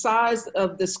at the size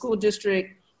of the school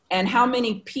district and how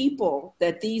many people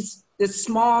that this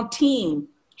small team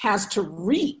has to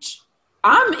reach,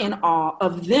 I'm in awe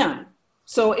of them.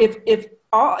 So if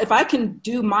I can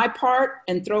do my part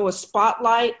and throw a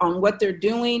spotlight on what they're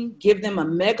doing, give them a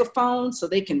megaphone so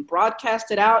they can broadcast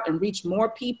it out and reach more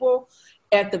people,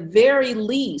 at the very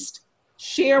least,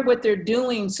 share what they're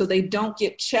doing so they don't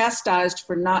get chastised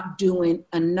for not doing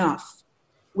enough,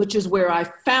 which is where I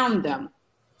found them.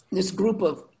 This group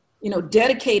of,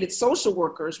 dedicated social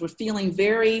workers were feeling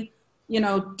very,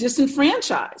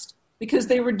 disenfranchised because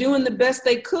they were doing the best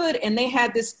they could, and they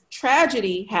had this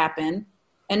tragedy happen,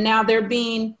 and now they're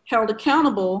being held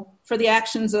accountable for the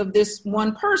actions of this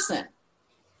one person.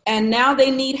 And now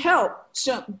they need help.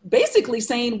 So basically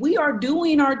saying, we are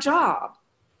doing our job.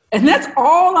 And that's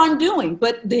all I'm doing.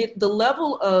 But the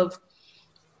level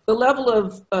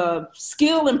of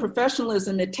skill and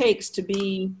professionalism it takes to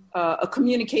be a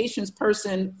communications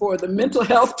person for the mental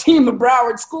health team of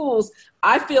Broward Schools,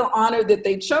 I feel honored that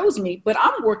they chose me. But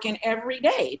I'm working every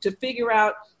day to figure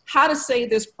out how to say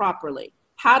this properly,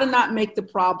 how to not make the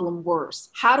problem worse,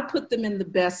 how to put them in the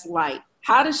best light,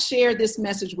 how to share this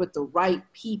message with the right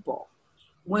people.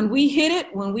 When we hit it,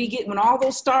 when all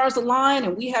those stars align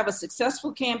and we have a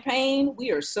successful campaign, we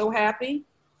are so happy.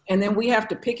 And then we have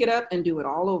to pick it up and do it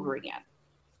all over again.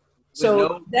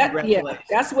 So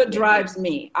that's what drives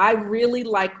me. I really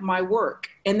like my work.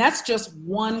 And that's just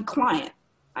one client.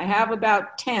 I have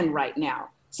about 10 right now.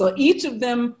 So each of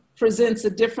them presents a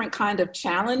different kind of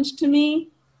challenge to me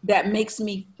that makes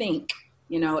me think,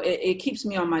 it keeps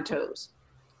me on my toes.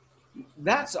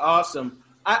 That's awesome.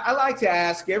 I like to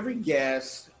ask every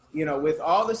guest, with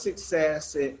all the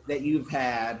success that you've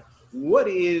had, what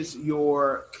is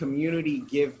your community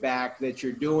give back that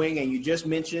you're doing? And you just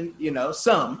mentioned,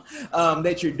 some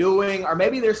that you're doing, or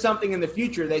maybe there's something in the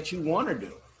future that you want to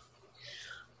do.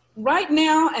 Right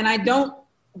now, and I don't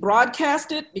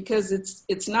broadcast it because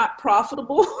it's not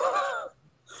profitable,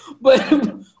 but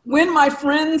when my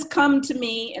friends come to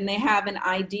me and they have an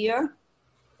idea,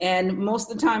 and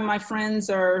most of the time my friends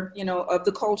are, of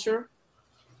the culture,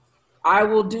 I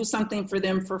will do something for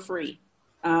them for free.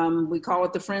 We call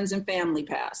it the Friends and Family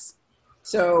Pass.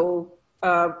 So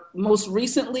most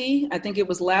recently, I think it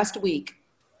was last week,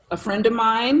 a friend of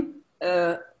mine,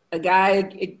 a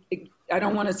guy, I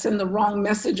don't want to send the wrong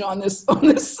message on this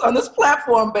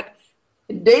platform, but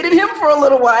dated him for a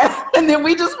little while, and then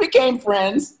we just became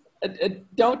friends.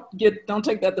 Don't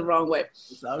take that the wrong way.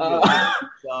 It's all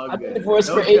good. I've been divorced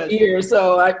for 8 years,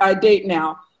 so I date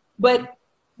now. But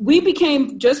we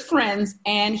became just friends,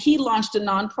 and he launched a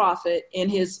nonprofit in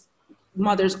his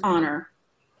mother's honor.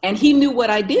 And he knew what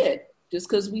I did just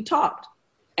because we talked.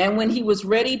 And when he was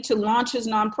ready to launch his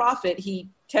nonprofit, he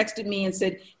texted me and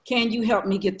said, can you help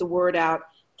me get the word out?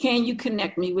 Can you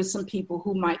connect me with some people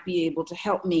who might be able to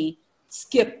help me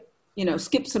skip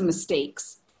some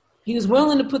mistakes? He was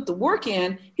willing to put the work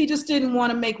in. He just didn't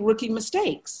want to make rookie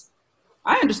mistakes.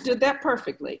 I understood that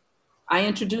perfectly. I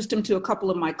introduced him to a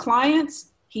couple of my clients.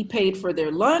 He paid for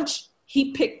their lunch.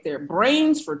 He picked their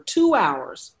brains for 2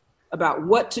 hours about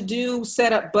what to do,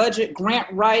 set up budget, grant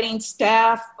writing,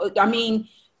 staff. I mean,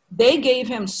 they gave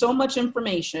him so much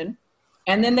information.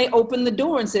 And then they opened the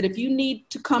door and said, if you need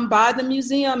to come by the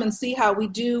museum and see how we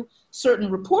do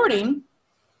certain reporting,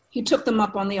 he took them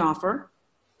up on the offer.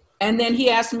 And then he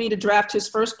asked me to draft his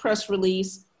first press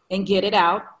release and get it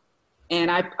out.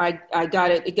 And I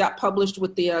got it. It got published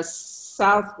with the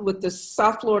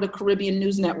South Florida Caribbean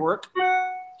News Network.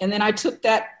 And then I took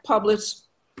that published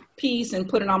piece and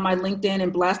put it on my LinkedIn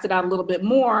and blasted out a little bit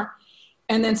more.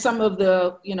 And then some of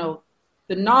the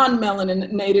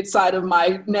non-melaninated side of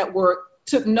my network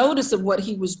took notice of what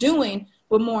he was doing.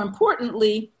 But more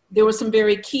importantly, there were some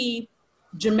very key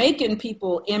Jamaican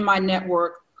people in my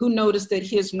network who noticed that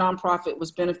his nonprofit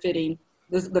was benefiting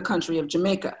the country of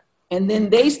Jamaica. And then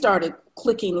they started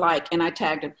clicking like, and I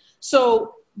tagged them.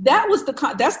 So that's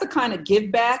the kind of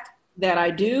give back that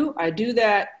I do. I do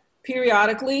that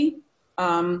periodically.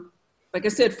 Like I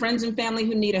said, friends and family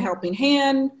who need a helping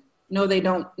hand, know they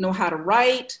don't know how to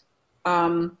write,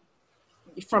 from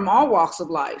all walks of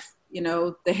life. You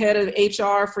know, the head of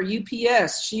HR for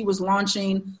UPS, she was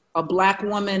launching a Black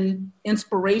woman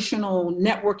inspirational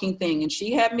networking thing, and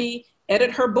she had me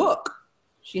edit her book.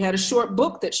 She had a short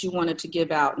book that she wanted to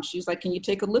give out, and she's like, can you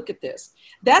take a look at this?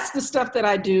 That's the stuff that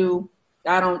I do.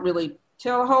 I don't really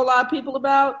tell a whole lot of people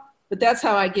about, but that's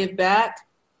how I give back,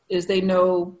 is they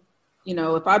know, you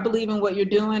know, if I believe in what you're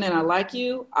doing and I like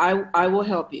you, I will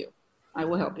help you. I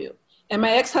will help you. And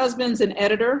my ex-husband's an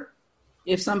editor.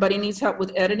 If somebody needs help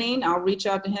with editing, I'll reach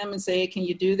out to him and say, hey, can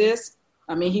you do this?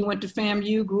 I mean, he went to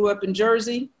FAMU, grew up in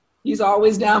Jersey. He's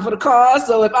always down for the cause.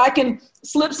 So if I can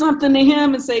slip something to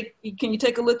him and say, can you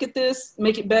take a look at this,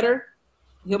 make it better?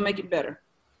 He'll make it better.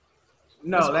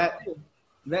 No,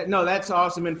 that's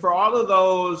awesome. And for all of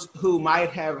those who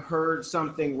might have heard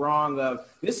something wrong of,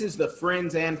 this is the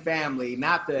friends and family,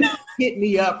 not the hit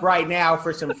me up right now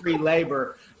for some free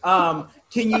labor. Can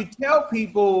you tell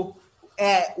people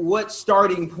at what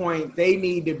starting point they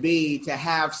need to be to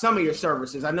have some of your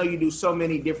services? I know you do so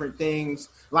many different things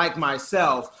like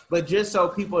myself, but just so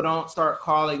people don't start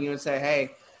calling you and say,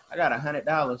 hey, I got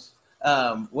 $100.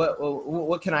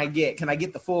 What can I get? Can I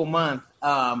get the full month?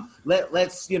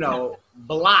 Let's,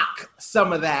 block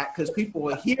some of that, because people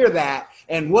will hear that,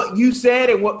 and what you said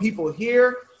and what people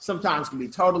hear sometimes can be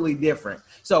totally different.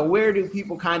 So where do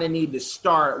people kind of need to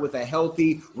start with a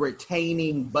healthy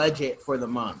retaining budget for the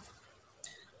month?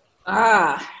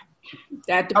 That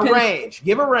depends. A range.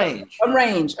 Give a range. A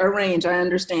range. I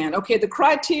understand. Okay. The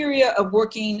criteria of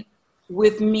working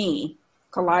with me,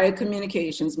 Kalaya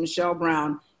Communications, Michelle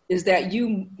Brown, is that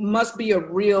you must be a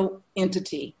real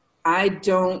entity. I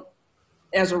don't,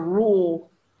 as a rule,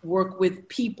 work with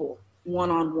people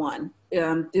one-on-one.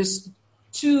 This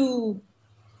too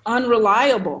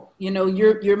unreliable.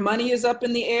 Your money is up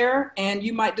in the air, and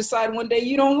you might decide one day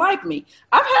you don't like me.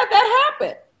 I've had that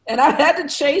happen, and I've had to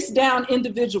chase down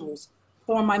individuals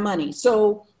for my money.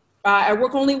 So I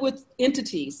work only with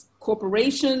entities,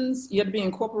 corporations. You have to be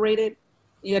incorporated.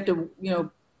 You have to,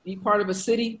 be part of a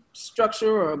city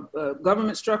structure or a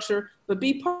government structure, but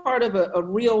be part of a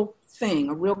real thing,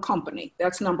 a real company.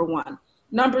 That's number one.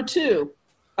 Number two,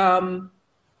 the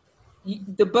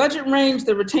budget range,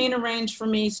 the retainer range for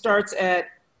me starts at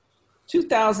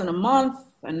 $2,000 a month.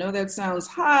 I know that sounds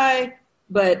high,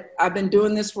 but I've been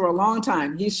doing this for a long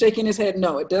time. He's shaking his head.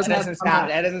 No, it doesn't. That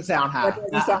doesn't sound high.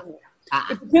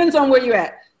 It depends on where you're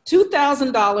at.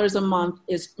 $2,000 a month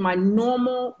is my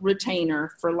normal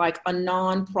retainer for like a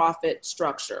nonprofit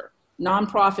structure.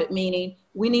 Nonprofit meaning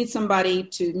we need somebody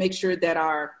to make sure that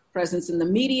our presence in the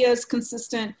media is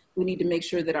consistent. We need to make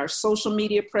sure that our social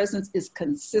media presence is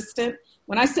consistent.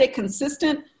 When I say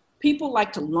consistent, people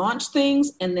like to launch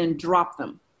things and then drop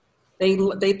them. They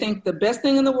think the best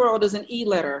thing in the world is an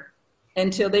e-letter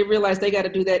until they realize they got to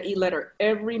do that e-letter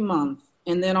every month.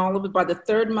 And then all of it, by the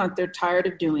third month, they're tired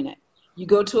of doing it. You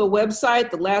go to a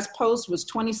website, the last post was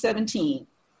 2017.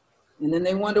 And then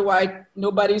they wonder why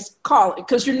nobody's calling,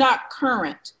 because you're not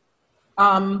current.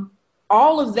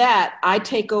 All of that I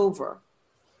take over,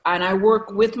 and I work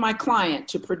with my client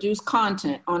to produce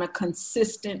content on a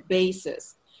consistent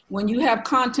basis. When you have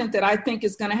content that I think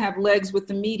is going to have legs with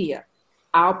the media,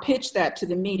 I'll pitch that to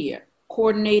the media,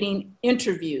 coordinating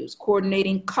interviews,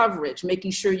 coordinating coverage,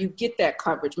 making sure you get that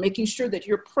coverage, making sure that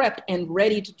you're prepped and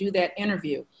ready to do that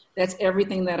interview. That's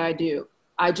everything that I do.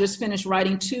 I just finished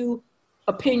writing 2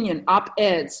 opinion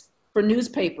op-eds for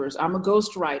newspapers. I'm a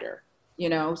ghostwriter,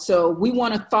 so we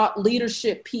want a thought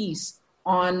leadership piece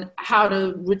on how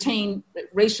to retain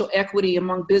racial equity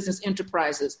among business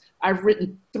enterprises. I've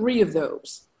written 3 of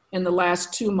those in the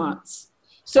last 2 months.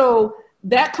 So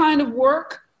that kind of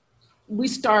work,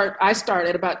 I start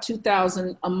at about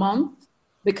 $2,000 a month,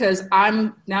 because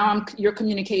I'm your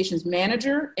communications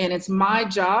manager, and it's my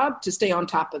job to stay on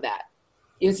top of that.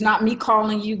 It's not me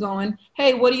calling you going,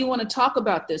 hey, what do you want to talk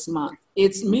about this month?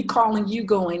 It's me calling you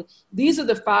going, these are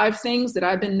the 5 things that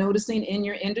I've been noticing in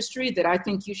your industry that I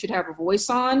think you should have a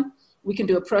voice on. We can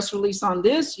do a press release on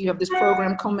this. You have this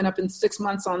program coming up in 6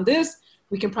 months on this.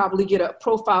 We can probably get a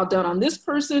profile done on this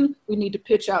person. We need to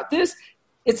pitch out this.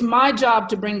 It's my job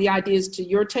to bring the ideas to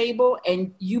your table,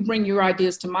 and you bring your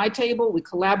ideas to my table. We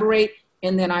collaborate,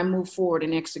 and then I move forward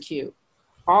and execute.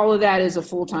 All of that is a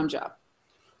full-time job.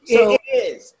 So, it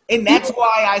is. And that's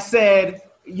why I said,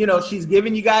 she's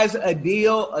giving you guys a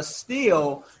deal, a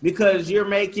steal, because you're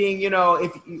making,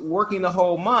 if you're working the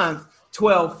whole month,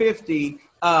 $1,250,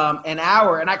 an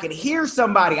hour, and I can hear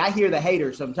somebody, I hear the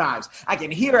hater sometimes. I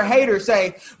can hear a hater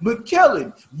say, but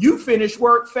Kellen, you finish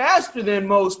work faster than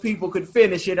most people could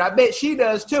finish it. I bet she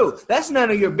does too. That's none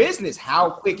of your business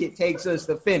how quick it takes us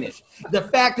to finish. The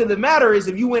fact of the matter is,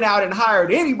 if you went out and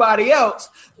hired anybody else,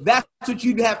 that's what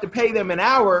you'd have to pay them an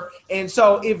hour. And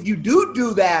so if you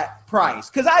do that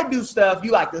price, because I do stuff,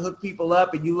 you like to hook people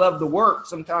up and you love the work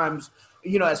sometimes,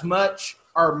 as much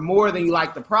or more than you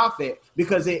like the profit,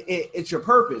 because it's your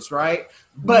purpose, right?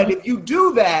 But if you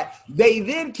do that, they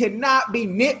then cannot be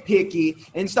nitpicky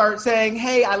and start saying,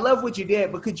 hey, I love what you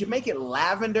did, but could you make it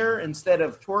lavender instead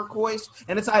of turquoise?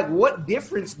 And it's like, what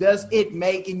difference does it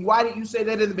make? And why didn't you say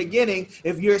that in the beginning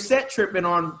if you're set tripping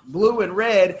on blue and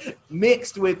red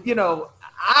mixed with,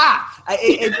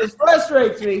 it just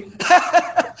frustrates me.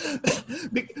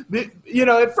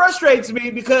 It frustrates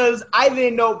me because I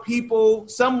then know people,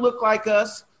 some look like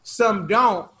us, some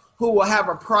don't, who will have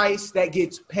a price that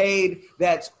gets paid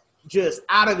that's just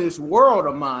out of this world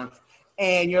a month.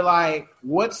 And you're like,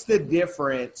 what's the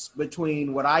difference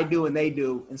between what I do and they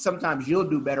do? And sometimes you'll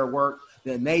do better work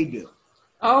than they do.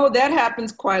 Oh, that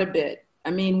happens quite a bit. I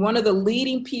mean, one of the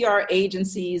leading PR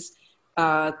agencies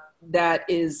that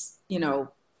is,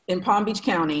 in Palm Beach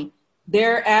County,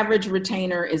 their average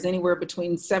retainer is anywhere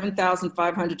between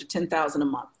 $7,500 to $10,000 a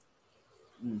month.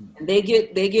 And they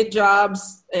get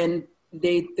jobs, and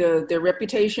their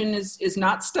reputation is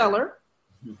not stellar.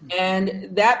 And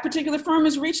that particular firm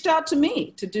has reached out to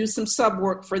me to do some sub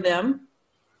work for them,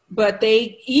 but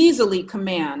they easily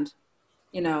command,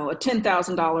 a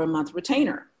 $10,000 a month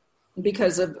retainer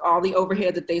because of all the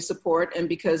overhead that they support and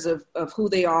because of who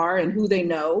they are and who they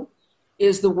know.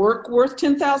 Is the work worth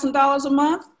 $10,000 a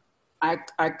month?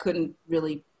 I couldn't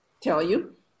really tell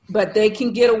you, but they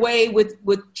can get away with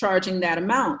charging that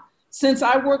amount. Since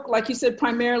I work, like you said,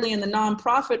 primarily in the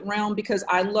nonprofit realm because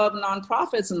I love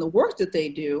nonprofits and the work that they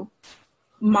do,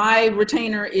 my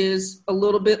retainer is a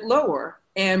little bit lower.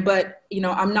 But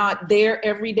I'm not there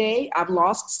every day. I've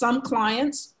lost some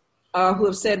clients who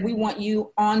have said, we want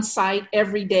you on site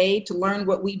every day to learn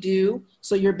what we do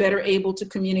so you're better able to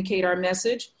communicate our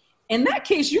message. In that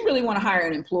case, you really want to hire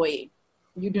an employee.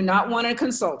 You do not want a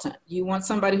consultant. You want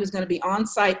somebody who's going to be on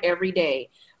site every day.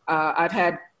 I've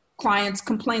had clients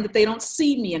complain that they don't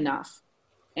see me enough.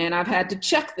 And I've had to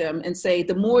check them and say,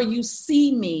 the more you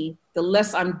see me, the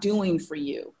less I'm doing for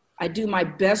you. I do my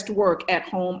best work at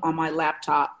home on my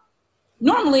laptop,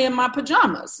 normally in my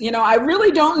pajamas. I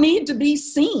really don't need to be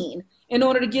seen in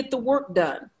order to get the work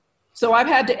done. So I've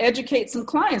had to educate some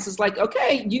clients. It's like,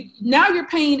 okay, now you're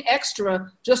paying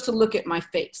extra just to look at my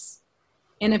face.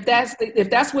 And if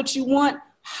that's what you want,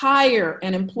 hire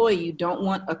an employee. You don't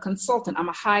want a consultant. I'm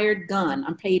a hired gun.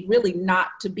 I'm paid really not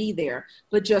to be there,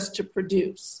 but just to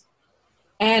produce.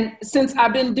 And since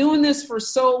I've been doing this for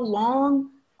so long,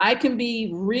 I can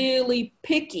be really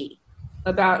picky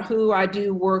about who I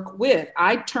do work with.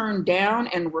 I turn down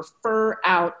and refer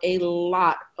out a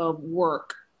lot of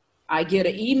work. I get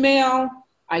an email,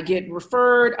 I get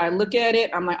referred, I look at it,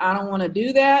 I'm like, I don't want to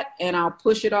do that, and I'll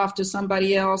push it off to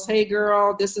somebody else. Hey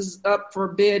girl, this is up for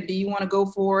bid, do you want to go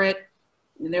for it?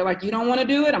 And they're like, you don't want to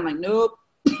do it? I'm like, nope.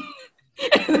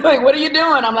 They're like, what are you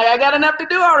doing? I'm like, I got enough to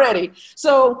do already.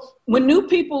 So when new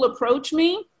people approach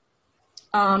me,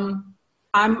 I'm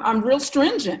real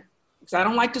stringent because I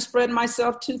don't like to spread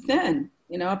myself too thin.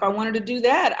 If I wanted to do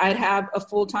that, I'd have a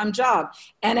full-time job.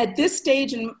 And at this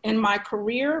stage in my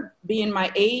career, being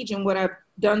my age and what I've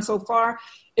done so far,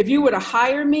 if you were to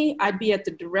hire me, I'd be at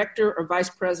the director or vice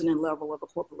president level of a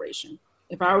corporation.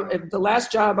 If the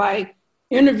last job I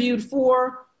interviewed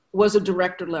for was a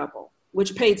director level,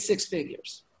 which paid six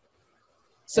figures.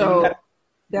 So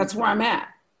that's where I'm at.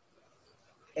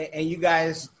 And you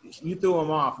guys, you threw them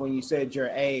off when you said your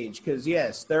age, because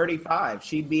yes, 35,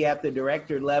 she'd be at the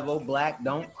director level, black,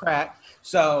 don't crack.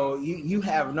 So you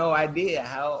have no idea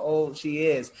how old she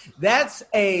is.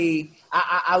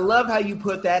 I love how you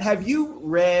put that. Have you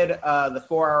read the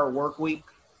 4-Hour Work Week?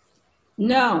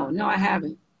 No, I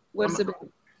haven't. What's it about?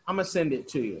 I'm going to send it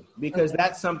to you because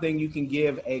that's something you can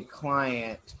give a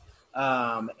client.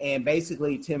 And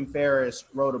basically Tim Ferriss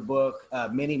wrote a book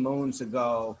many moons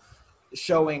ago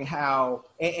showing how,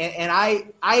 and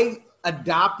I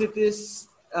adopted this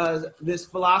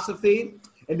philosophy,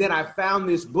 and then I found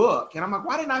this book, and I'm like,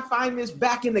 why didn't I find this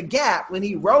back in the Gap when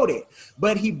he wrote it?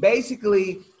 But he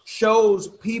basically shows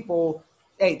people,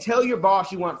 hey, tell your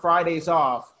boss you want Fridays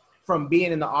off, from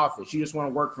being in the office. You just want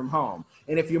to work from home.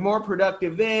 And if you're more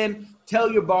productive then,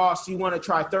 tell your boss you want to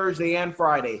try Thursday and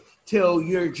Friday till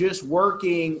you're just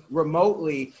working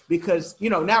remotely because,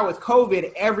 now with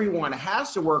COVID, everyone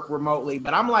has to work remotely.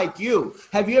 But I'm like you.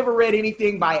 Have you ever read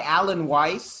anything by Alan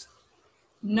Weiss?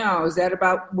 No. Is that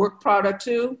about work product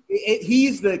too?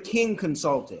 He's the king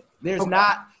consultant. There's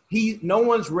no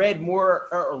one's read more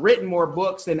or written more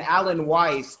books than Alan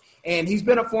Weiss. And he's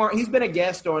been a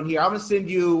guest on here. I'm going to send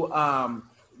you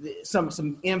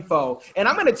some info. And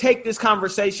I'm going to take this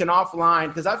conversation offline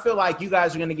because I feel like you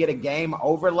guys are going to get a game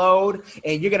overload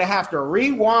and you're going to have to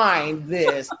rewind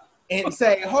this and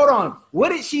say, hold on, what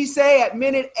did she say at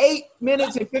 8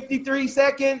 minutes and 53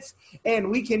 seconds? And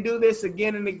we can do this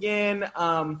again and again.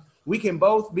 We can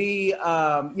both be,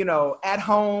 at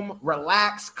home,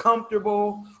 relaxed,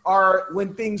 comfortable, or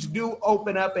when things do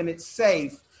open up and it's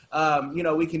safe,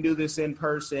 we can do this in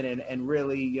person and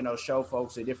really, show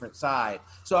folks a different side.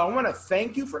 So I want to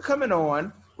thank you for coming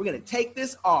on. We're going to take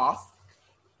this off.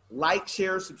 Like,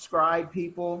 share, subscribe,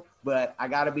 people. But I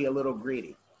got to be a little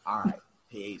greedy. All right.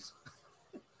 Peace.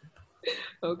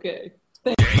 Okay.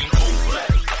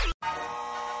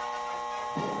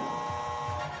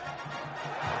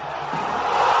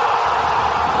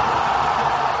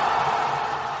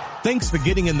 Thanks for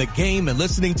getting in the game and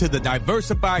listening to the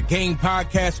Diversified Game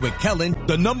Podcast with Kellen,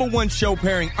 the #1 show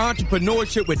pairing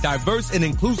entrepreneurship with diverse and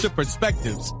inclusive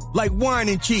perspectives like wine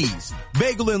and cheese,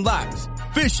 bagel and lox,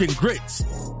 fish and grits.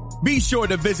 Be sure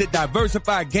to visit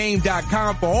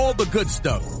diversifiedgame.com for all the good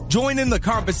stuff. Join in the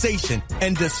conversation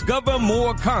and discover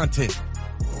more content.